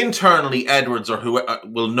 Internally, Edwards or who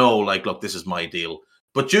will know, like, look, this is my deal.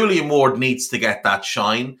 But Julian Ward needs to get that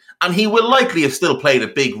shine, and he will likely have still played a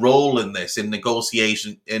big role in this in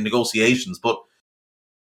negotiations. But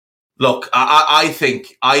look, I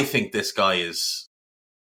think this guy is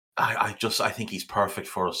I think he's perfect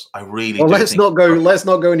for us. I really Well, do. let's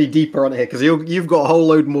not go any deeper on it here, because you've got a whole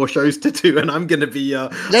load more shows to do, and I'm going to be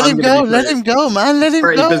Let him go, man. Let him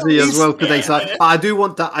pretty go. busy as well today. So I do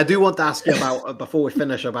want to ask you about before we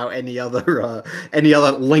finish about any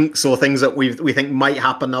other links or things that we think might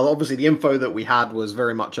happen. Now, obviously, the info that we had was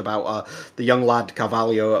very much about the young lad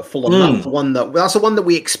Carvalho at Fulham. That's the one that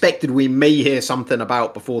we expected we may hear something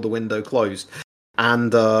about before the window closed.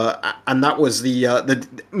 And that was the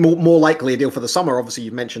more likely a deal for the summer. Obviously,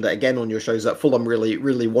 you mentioned it again on your shows that Fulham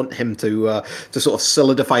really want him to sort of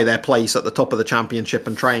solidify their place at the top of the Championship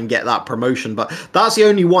and try and get that promotion. But that's the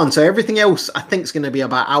only one. So everything else, I think, is going to be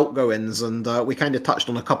about outgoings, and we kind of touched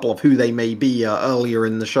on a couple of who they may be earlier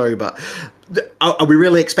in the show. But are we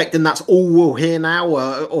really expecting that's all we'll hear now,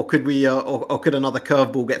 or could we, or could another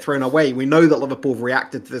curveball get thrown away? We know that Liverpool have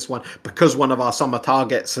reacted to this one because one of our summer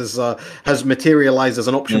targets has materialised as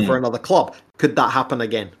an option for another club. Could that happen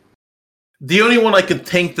again? The only one I could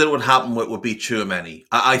think that would happen with would be Tchouaméni.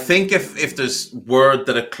 I think if there's word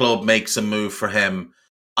that a club makes a move for him,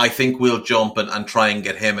 I think we'll jump and try and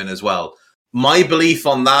get him in as well. My belief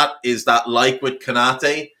on that is that, like with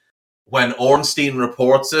Konate, when Ornstein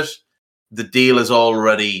reports it, the deal is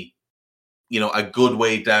already, a good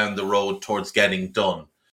way down the road towards getting done.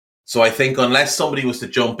 So I think unless somebody was to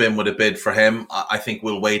jump in with a bid for him, I think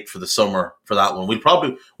we'll wait for the summer for that one.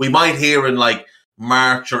 We might hear in like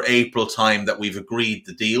March or April time that we've agreed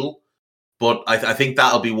the deal, but I think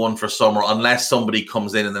that'll be one for summer unless somebody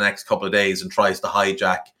comes in the next couple of days and tries to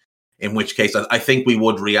hijack, in which case I think we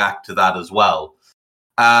would react to that as well.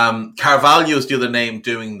 Carvalho is the other name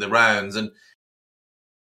doing the rounds, and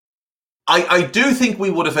I do think we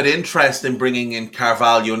would have had interest in bringing in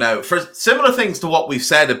Carvalho now for similar things to what we've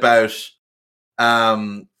said about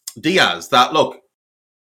Diaz. That, look,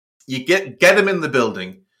 you get him in the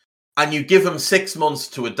building and you give him 6 months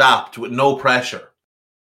to adapt with no pressure.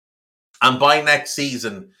 And by next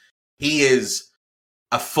season, he is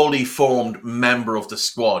a fully formed member of the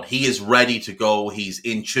squad. He is ready to go. He's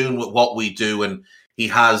in tune with what we do, and he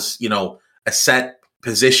has, a set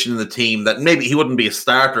position in the team that maybe he wouldn't be a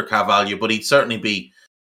starter, Carvalho, but he'd certainly be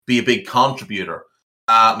a big contributor.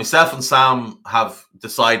 Myself and Sam have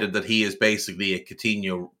decided that he is basically a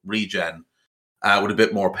Coutinho regen with a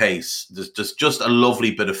bit more pace. There's just a lovely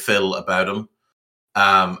bit of Phil about him.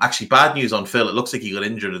 Actually, bad news on Phil. It looks like he got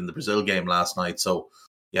injured in the Brazil game last night. So,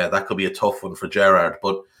 yeah, that could be a tough one for Gerrard.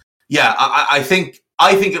 But, yeah, I think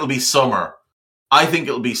it'll be summer. I think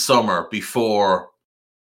it'll be summer before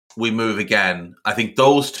we move again. I think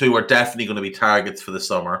those two are definitely going to be targets for the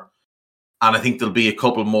summer. And I think there'll be a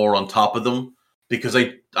couple more on top of them, because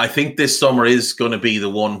I think this summer is going to be the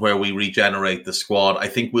one where we regenerate the squad. I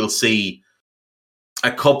think we'll see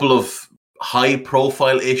a couple of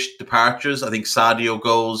high-profile-ish departures. I think Sadio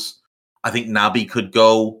goes. I think Naby could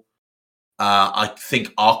go. I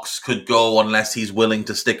think Ox could go unless he's willing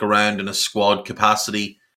to stick around in a squad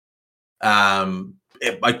capacity.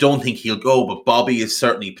 I don't think he'll go, but Bobby is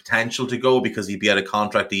certainly potential to go because he'd be out of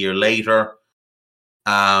contract a year later.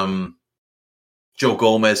 Joe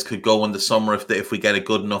Gomez could go in the summer if we get a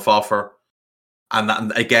good enough offer.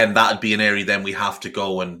 And again, that'd be an area then we have to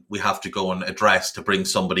go and address to bring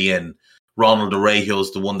somebody in. Ronald Araujo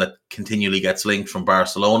is the one that continually gets linked from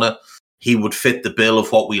Barcelona. He would fit the bill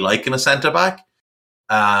of what we like in a centre-back.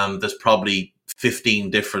 There's probably 15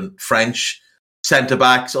 different French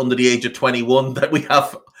centre-backs under the age of 21 that we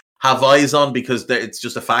have eyes on, because it's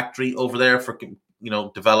just a factory over there for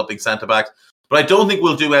developing centre-backs. But I don't think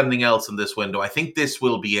we'll do anything else in this window. I think this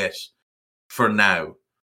will be it for now.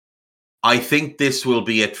 I think this will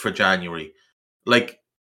be it for January. Like,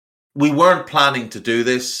 we weren't planning to do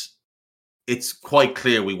this. It's quite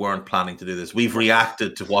clear we weren't planning to do this. We've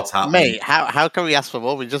reacted to what's happening. Mate, how can we ask for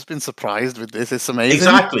more? We've just been surprised with this. It's amazing.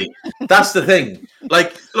 Exactly. That's the thing.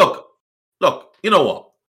 Like, look, you know what?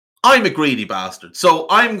 I'm a greedy bastard. So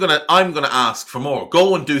I'm gonna ask for more.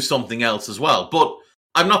 Go and do something else as well. But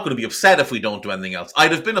I'm not going to be upset if we don't do anything else.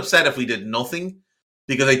 I'd have been upset if we did nothing,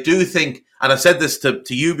 because I do think, and I've said this to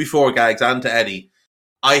you before, Gags, and to Eddie,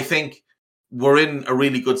 I think we're in a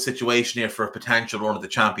really good situation here for a potential run of the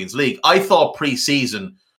Champions League. I thought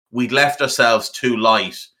pre-season we'd left ourselves too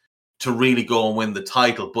light to really go and win the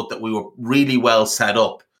title, but that we were really well set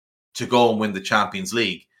up to go and win the Champions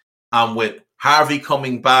League. And with Harvey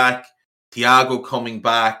coming back, Thiago coming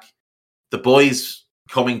back, the boys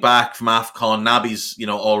coming back from AFCON, Naby's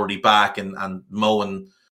already back, and Mo and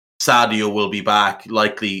Sadio will be back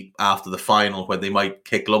likely after the final, where they might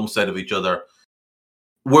kick lumps out of each other.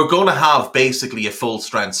 We're going to have basically a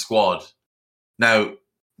full-strength squad. Now,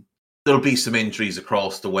 there'll be some injuries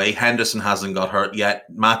across the way. Henderson hasn't got hurt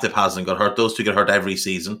yet. Matip hasn't got hurt. Those two get hurt every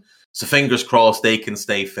season. So fingers crossed they can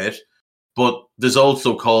stay fit. But there's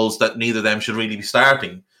also calls that neither of them should really be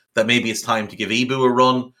starting. That maybe it's time to give Ibu a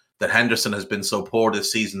run. That Henderson has been so poor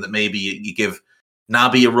this season that maybe you give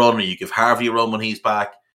Naby a run or you give Harvey a run when he's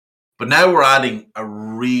back. But now we're adding a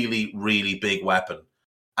really, really big weapon.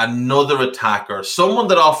 Another attacker. Someone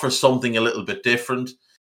that offers something a little bit different.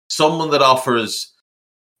 Someone that offers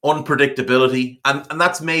unpredictability, and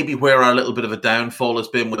that's maybe where our little bit of a downfall has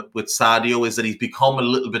been with Sadio, is that he's become a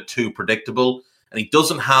little bit too predictable, and he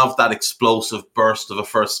doesn't have that explosive burst of a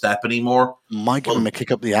first step anymore. Might give him a kick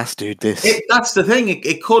up the ass, dude. That's the thing.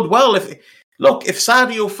 It could well. If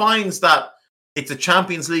Sadio finds that it's a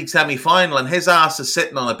Champions League semi-final and his ass is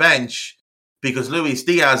sitting on a bench because Luis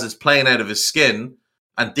Diaz is playing out of his skin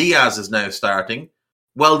and Diaz is now starting,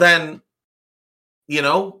 well then,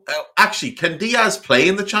 actually, can Diaz play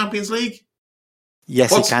in the Champions League?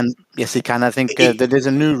 Yes, he can. Yes, he can. I think there's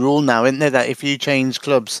a new rule now, isn't there, that if you change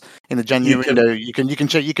clubs in the January window,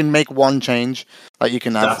 you can make one change. Like you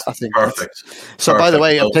can have. That's I think perfect. So, by the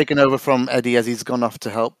way, I'm taking over from Eddie as he's gone off to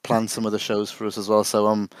help plan some of the shows for us as well. So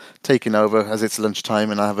I'm taking over as it's lunchtime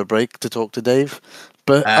and I have a break to talk to Dave.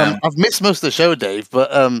 But I've missed most of the show, Dave.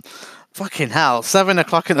 But fucking hell, 7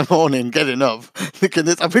 o'clock in the morning, getting up. Look at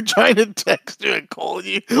this. I've been trying to text you and call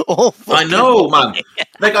you all I know, man.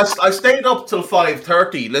 Like, I stayed up till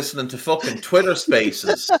 5:30 listening to fucking Twitter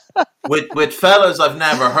spaces with fellas I've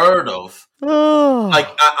never heard of. Oh. Like,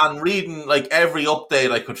 and reading, like, every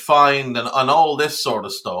update I could find and all this sort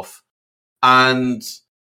of stuff. And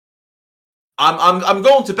I'm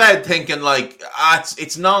going to bed thinking, like,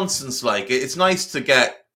 it's nonsense. Like, it's nice to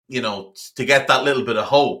get, to get that little bit of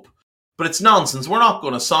hope. But it's nonsense. We're not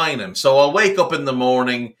going to sign him. So I'll wake up in the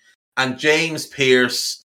morning and James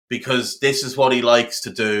Pearce, because this is what he likes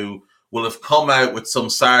to do, will have come out with some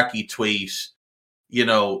sarky tweet,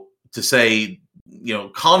 to say,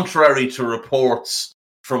 contrary to reports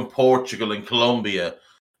from Portugal and Colombia,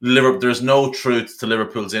 there's no truth to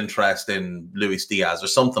Liverpool's interest in Luis Diaz or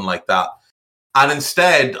something like that. And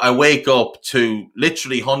instead, I wake up to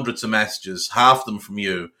literally hundreds of messages, half them from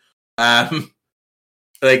you, and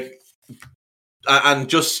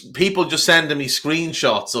just people just sending me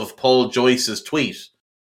screenshots of Paul Joyce's tweet.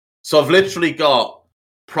 So I've literally got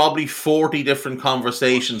probably 40 different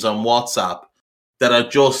conversations on WhatsApp that are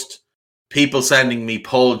just people sending me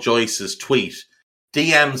Paul Joyce's tweet,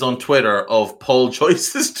 DMs on Twitter of Paul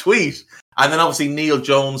Joyce's tweet, and then obviously Neil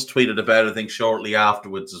Jones tweeted about it, I think, shortly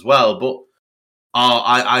afterwards as well. But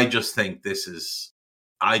I just think this is.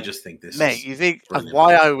 Mate, you think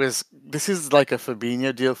brilliant. This is like a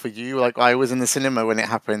Fabinho deal for you. Like, I was in the cinema when it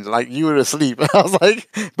happened. Like, you were asleep. I was like,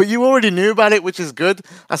 but you already knew about it, which is good.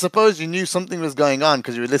 I suppose you knew something was going on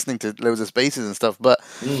because you were listening to loads of spaces and stuff. But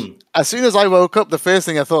as soon as I woke up, the first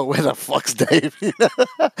thing I thought, where the fuck's Dave?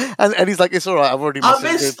 And he's like, it's all right. I've already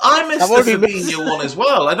missed I missed the Fabinho one as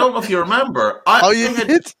well. I don't know if you remember.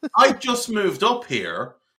 I just moved up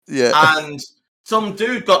here. Yeah. And some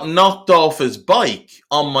dude got knocked off his bike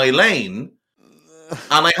on my lane,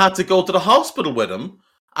 and I had to go to the hospital with him.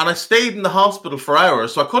 And I stayed in the hospital for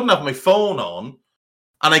hours, so I couldn't have my phone on.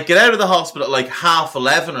 And I get out of the hospital at like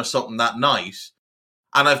 11:30 or something that night,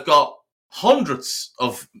 and I've got hundreds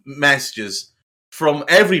of messages from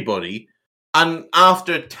everybody. And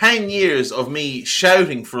after 10 years of me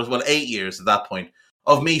shouting for us, 8 years at that point,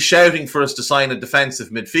 of me shouting for us to sign a defensive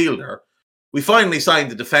midfielder, we finally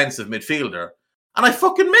signed the defensive midfielder. And I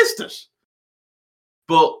fucking missed it.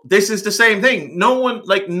 But this is the same thing. No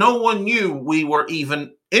one knew we were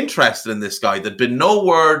even interested in this guy. There'd been no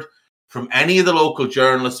word from any of the local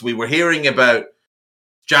journalists. We were hearing about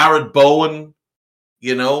Jared Bowen,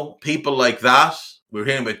 people like that. We were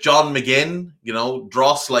hearing about John McGinn,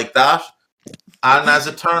 dross like that. And as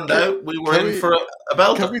it turned out, we were in for a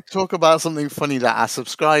belter. Can we talk about something funny that our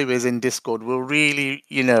subscribers in Discord will really,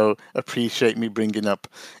 appreciate me bringing up?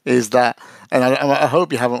 Is that, and I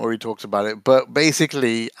hope you haven't already talked about it, but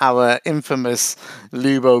basically our infamous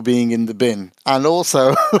Lubo being in the bin. And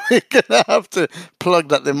also, we're going to have to plug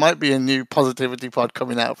that there might be a new Positivity pod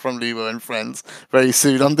coming out from Lubo and Friends very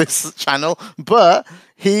soon on this channel. But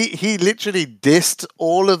he literally dissed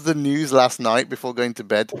all of the news last night before going to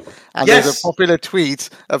bed. And there's a popular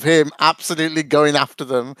tweet of him absolutely going after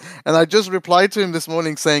them. And I just replied to him this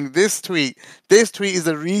morning saying, this tweet is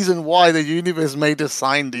the reason why the universe made us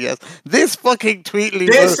sign Diaz. This fucking tweet,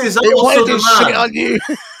 Lubo, this is also the man. Shit on you.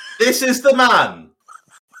 This is the man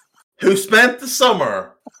who spent the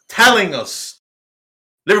summer telling us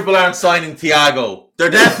Liverpool aren't signing Thiago. They're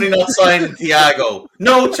definitely not signing Thiago.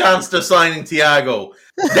 No chance they're signing Thiago.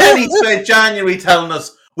 Then he spent January telling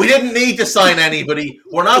us, we didn't need to sign anybody.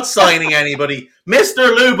 We're not signing anybody.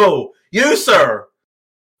 Mr. Lubo, you, sir,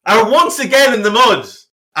 are once again in the mud.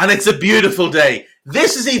 And it's a beautiful day.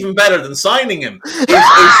 This is even better than signing him.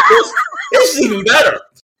 This is even better.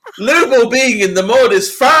 Lubo being in the mud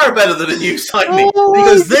is far better than a new signing.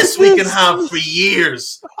 Because this we can have for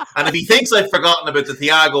years. And if he thinks I've forgotten about the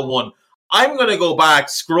Thiago one, I'm going to go back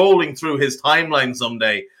scrolling through his timeline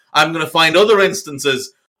someday. I'm going to find other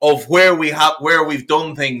instances of where we've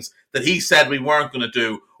done things that he said we weren't going to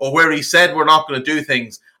do, or where he said we're not going to do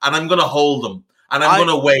things, and I'm going to hold them, and I'm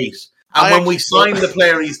going to wait. And when we sign the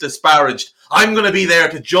player he's disparaged, I'm going to be there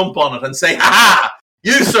to jump on it and say, "Ha!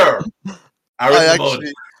 You, sir, are in the mud."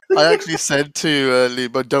 I actually said to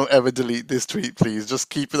Lubo, don't ever delete this tweet, please. Just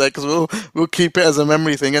keep it there, because we'll keep it as a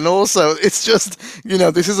memory thing. And also, it's just,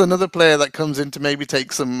 this is another player that comes in to maybe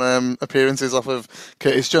take some appearances off of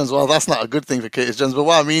Curtis Jones. Well, that's not a good thing for Curtis Jones. But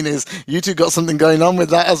what I mean is, you two got something going on with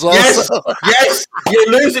that as well. Yes, so. Yes,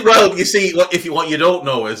 you're losing. Well, you see, what you don't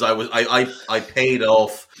know is I paid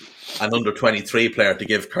off an under-23 player to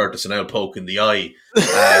give Curtis an poke in the eye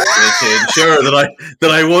to ensure that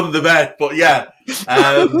I won the bet. But yeah,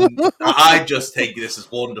 I just think this is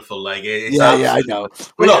wonderful. Like, it's I know.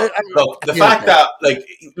 Look, the fact that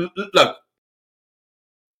look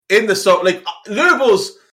in the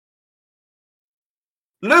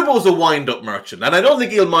Lubo's a wind-up merchant, and I don't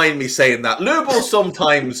think he'll mind me saying that. Lubo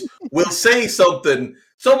sometimes will say something,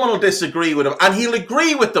 someone will disagree with him, and he'll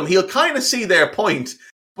agree with them. He'll kind of see their point,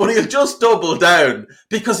 but he'll just double down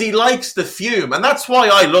because he likes the fume. And that's why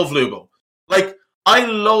I love Lubo. Like, I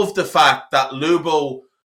love the fact that Lubo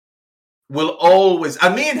will always...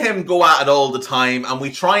 And me and him go at it all the time, and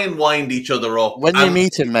we try and wind each other up. When you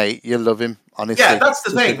meet him, mate, you'll love him, honestly. Yeah, that's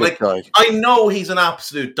the thing. Like, I know he's an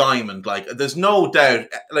absolute diamond. Like, there's no doubt.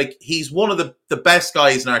 Like, he's one of the best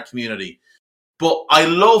guys in our community. But I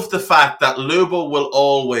love the fact that Lubo will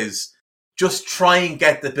always... just try and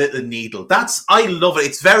get the bit of needle. I love it.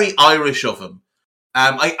 It's very Irish of him.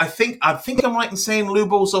 I think I'm right in saying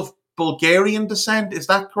Lubo's of Bulgarian descent. Is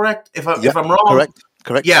that correct? If I'm wrong,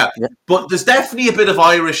 correct. Yeah, but there's definitely a bit of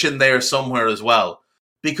Irish in there somewhere as well,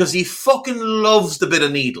 because he fucking loves the bit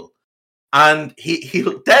of needle, and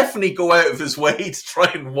he'll definitely go out of his way to try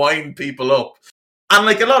and wind people up. And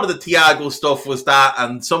like, a lot of the Thiago stuff was that,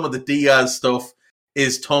 and some of the Diaz stuff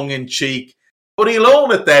is tongue in cheek. But he'll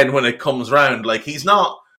own it then when it comes round. Like, he's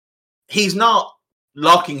not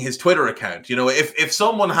locking his Twitter account. If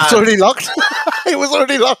someone had... It's already locked. It was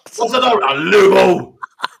already locked. Was it Lubo?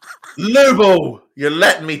 Lubo, you're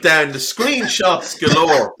letting me down. The screenshots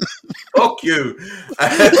galore. Fuck you.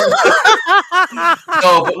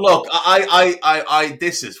 No, but look, I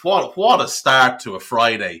this is what a start to a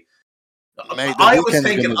Friday. Mate,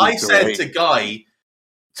 I said to Guy,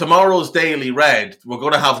 tomorrow's Daily Red, we're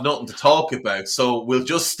going to have nothing to talk about, so we'll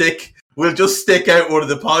just stick out one of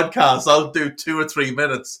the podcasts. I'll do 2 or 3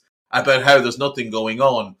 minutes about how there's nothing going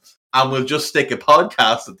on, and we'll just stick a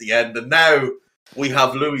podcast at the end. And now we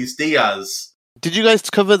have Luis Diaz. Did you guys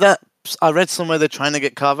cover that? I read somewhere they're trying to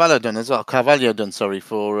get Carvalho done as well.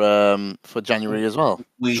 For January as well.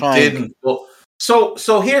 We didn't. But,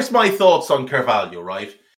 so here's my thoughts on Carvalho.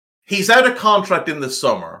 Right, he's out of contract in the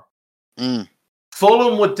summer.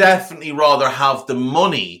 Fulham would definitely rather have the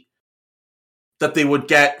money that they would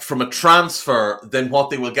get from a transfer than what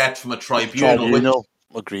they will get from a tribunal.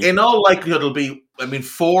 Agreed. In all likelihood, it'll be,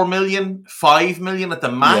 4 million, 5 million at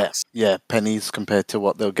the max. Yeah, pennies compared to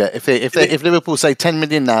what they'll get. If Liverpool say 10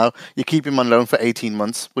 million now, you keep him on loan for 18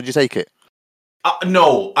 months. Would you take it?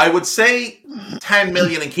 No, I would say 10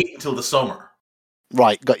 million and keep him till the summer.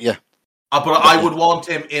 Right, got you. But I would want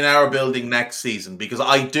him in our building next season, because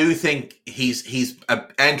I do think he's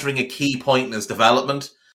entering a key point in his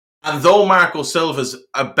development. And though Marco Silva's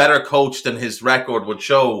a better coach than his record would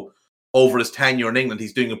show over his tenure in England,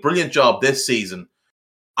 he's doing a brilliant job this season.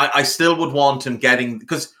 I still would want him getting...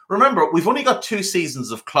 Because remember, we've only got 2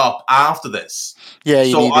 seasons of Klopp after this. Yeah,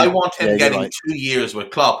 so I want him getting 2 years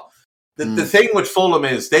with Klopp. The thing with Fulham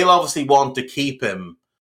is they'll obviously want to keep him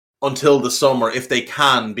until the summer if they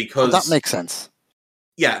can, because that makes sense.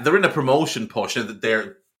 Yeah, they're in a promotion push and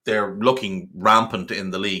they're looking rampant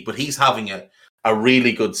in the league, but he's having a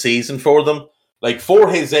really good season for them. Like, for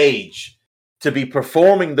his age to be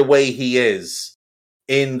performing the way he is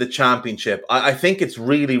in the Championship, I think it's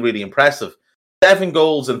really, really impressive. 7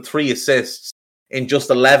 goals and 3 assists in just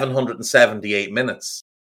 1,178 minutes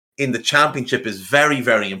in the Championship is very,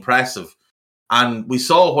 very impressive. And we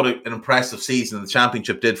saw what an impressive season the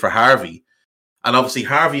Championship did for Harvey. And obviously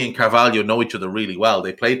Harvey and Carvalho know each other really well.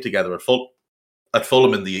 They played together at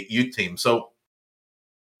Fulham in the youth team. So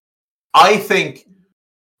I think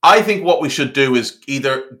what we should do is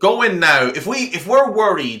either go in now. If we're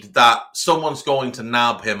worried that someone's going to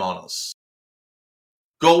nab him on us,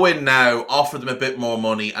 go in now, offer them a bit more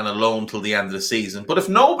money and a loan till the end of the season. But if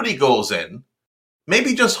nobody goes in,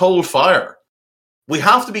 maybe just hold fire. We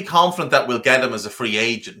have to be confident that we'll get him as a free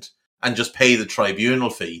agent and just pay the tribunal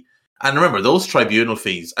fee. And remember, those tribunal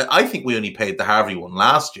fees, I think we only paid the Harvey one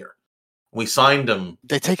last year. We signed him.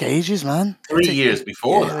 They take ages, man. 3 years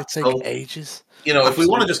before that. They take ages. You know, if we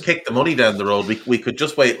want to just kick the money down the road, we could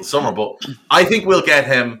just wait till summer. But I think we'll get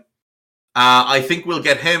him. I think we'll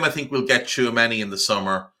get Tchouaméni in the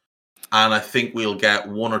summer. And I think we'll get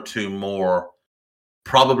one or two more.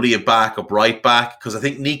 Probably a backup right back, because I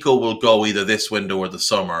think Nico will go either this window or the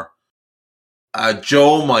summer.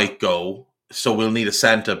 Joe might go, so we'll need a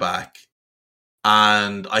centre back.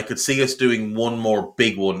 And I could see us doing one more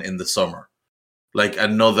big one in the summer. Like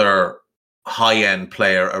another high-end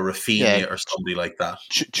player, a Rafinha or somebody like that.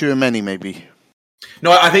 Tchouaméni, maybe.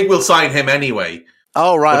 No, I think we'll sign him anyway.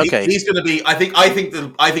 Oh, right, okay. He's going to be. I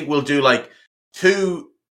think we'll do like two,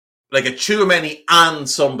 like a Tchouaméni and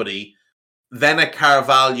somebody, then a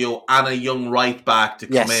Carvalho and a young right back to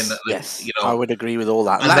come in. Yes, you know, I would agree with all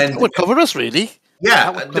that. And that would cover us, really.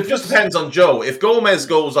 Yeah, it just depends on Joe. If Gomez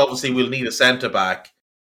goes, obviously we'll need a centre back.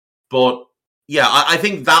 But yeah, I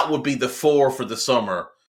think that would be the four for the summer.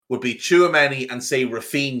 Would be Tchouaméni and say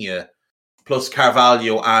Rafinha, plus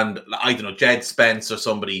Carvalho and I don't know Jed Spence or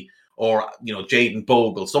somebody, or you know Jayden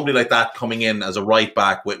Bogle, somebody like that coming in as a right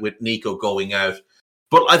back with Nico going out.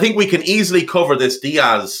 But I think we can easily cover this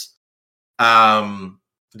Diaz deal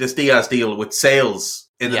with sales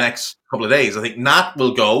in the next couple of days. I think Nat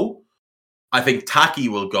will go. I think Taki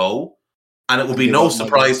will go, and it will be no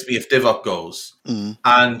surprise to me if Divock goes. Mm.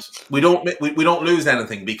 And we don't lose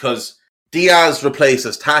anything because Diaz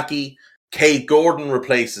replaces Taki, Cade Gordon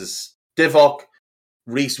replaces Divock,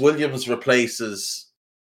 Reece Williams replaces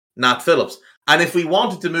Nat Phillips. And if we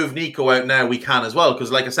wanted to move Nico out now, we can as well,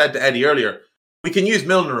 because like I said to Eddie earlier, we can use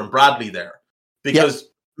Milner and Bradley there because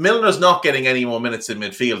Milner's not getting any more minutes in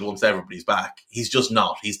midfield once everybody's back. He's just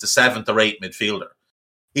not. He's the 7th or 8th midfielder.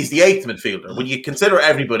 He's the 8th midfielder. When you consider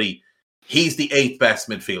everybody, he's the 8th best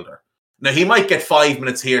midfielder. Now, he might get 5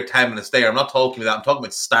 minutes here, 10 minutes there. I'm not talking about that. I'm talking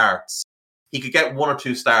about starts. He could get 1 or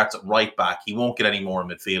 2 starts at right back. He won't get any more in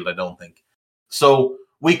midfield, I don't think. So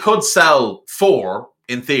we could sell 4,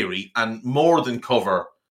 in theory, and more than cover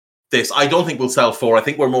this. I don't think we'll sell 4. I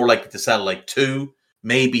think we're more likely to sell like 2,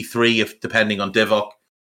 maybe 3, if depending on Divock.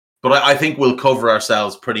 But I think we'll cover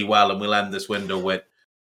ourselves pretty well, and we'll end this window with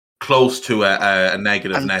close to a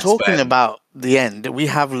negative net spend. Talking about the end, we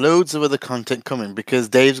have loads of other content coming because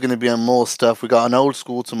Dave's going to be on more stuff. We got an old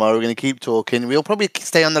school tomorrow. We're going to keep talking. We'll probably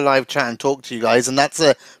stay on the live chat and talk to you guys, and that's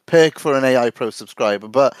a perk for an AI Pro subscriber.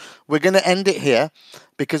 But we're going to end it here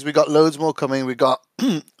because we got loads more coming. We got,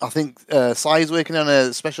 I think, Sai's working on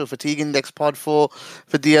a special fatigue index pod for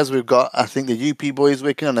Diaz. We've got, I think, the UP boys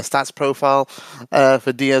working on a stats profile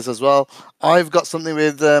for Diaz as well. I've got something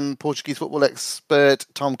with Portuguese football expert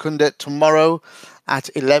Tom Kundert tomorrow at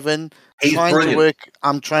 11. He's brilliant.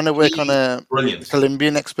 I'm trying to work on a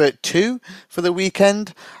Colombian expert too for the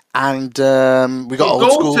weekend. And we got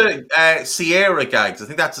old school. Go to Sierra Gags. I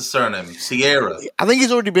think that's his surname. Sierra. I think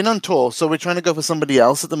he's already been on tour, so we're trying to go for somebody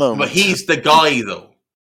else at the moment. But he's the guy, though.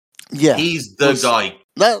 Yeah. He's the guy.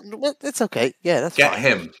 Well, it's okay. Yeah, that's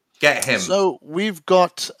fine. Get him. So we've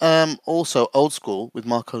got also old school with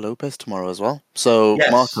Marco Lopez tomorrow as well. So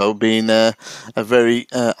Marco, being a very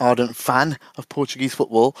ardent fan of Portuguese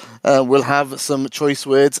football, will have some choice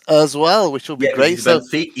words as well, which will be great.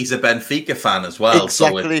 He's a Benfica fan as well.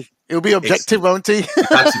 Exactly. So he'll be objective, won't he?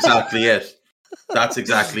 That's exactly it. That's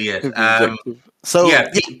exactly it.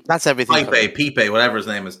 That's everything. Pipe, whatever his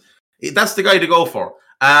name is. That's the guy to go for.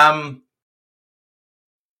 I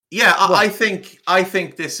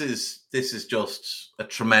think this is just a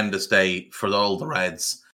tremendous day for all the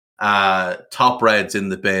Reds. Top Reds in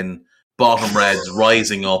the bin, bottom Reds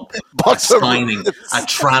rising up, signing a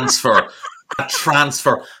transfer.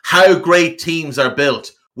 How great teams are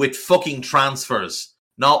built with fucking transfers,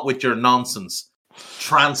 not with your nonsense.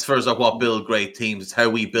 Transfers are what build great teams. It's how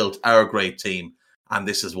we built our great team, and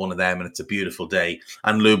this is one of them. And it's a beautiful day.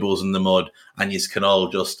 And Lubo's in the mud, and you can all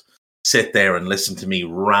just sit there and listen to me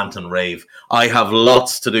rant and rave. I have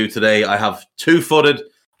lots to do today. I have Two-Footed.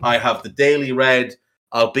 I have the Daily Red.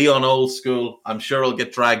 I'll be on Old School. I'm sure I'll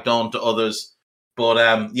get dragged on to others.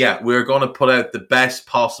 But we're going to put out the best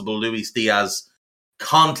possible Luis Diaz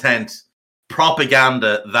content,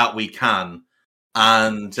 propaganda that we can.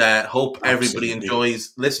 and hope everybody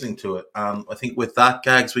enjoys listening to it. I think with that,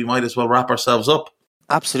 Gags, we might as well wrap ourselves up.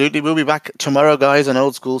 Absolutely. We'll be back tomorrow, guys, on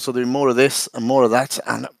Old School. So there'll be more of this and more of that,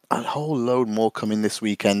 and a whole load more coming this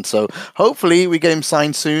weekend. So hopefully we get him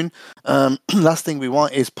signed soon. Last thing we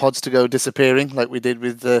want is pods to go disappearing like we did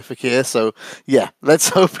with Fakir. So yeah, let's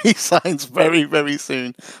hope he signs very, very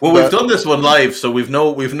soon. Well, we've done this one live, so we've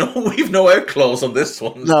no out clause on this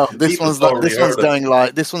one. No, this one's going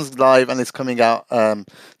live. This one's live and it's coming out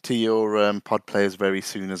to your pod players very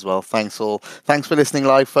soon as well. Thanks all. Thanks for listening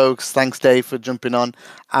live, folks. Thanks, Dave, for jumping on.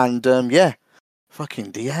 And yeah,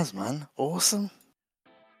 fucking Diaz, man, awesome.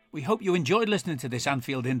 We hope you enjoyed listening to this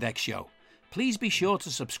Anfield Index show. Please be sure to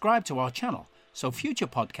subscribe to our channel so future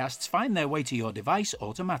podcasts find their way to your device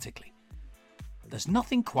automatically. There's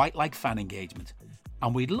nothing quite like fan engagement,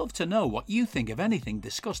 and we'd love to know what you think of anything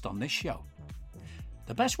discussed on this show.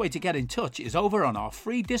 The best way to get in touch is over on our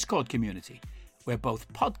free Discord community, where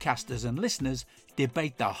both podcasters and listeners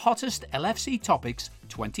debate the hottest LFC topics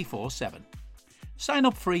 24/7. Sign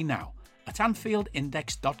up free now at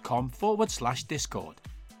AnfieldIndex.com/Discord.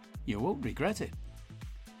 You won't regret it.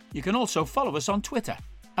 You can also follow us on Twitter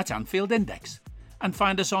at Anfield Index and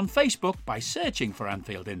find us on Facebook by searching for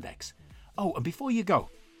Anfield Index. Oh, and before you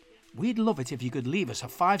go, we'd love it if you could leave us a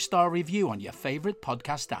 5-star review on your favourite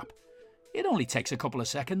podcast app. It only takes a couple of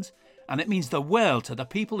seconds, and it means the world to the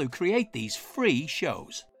people who create these free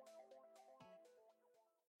shows.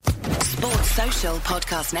 Sports Social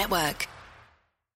Podcast Network.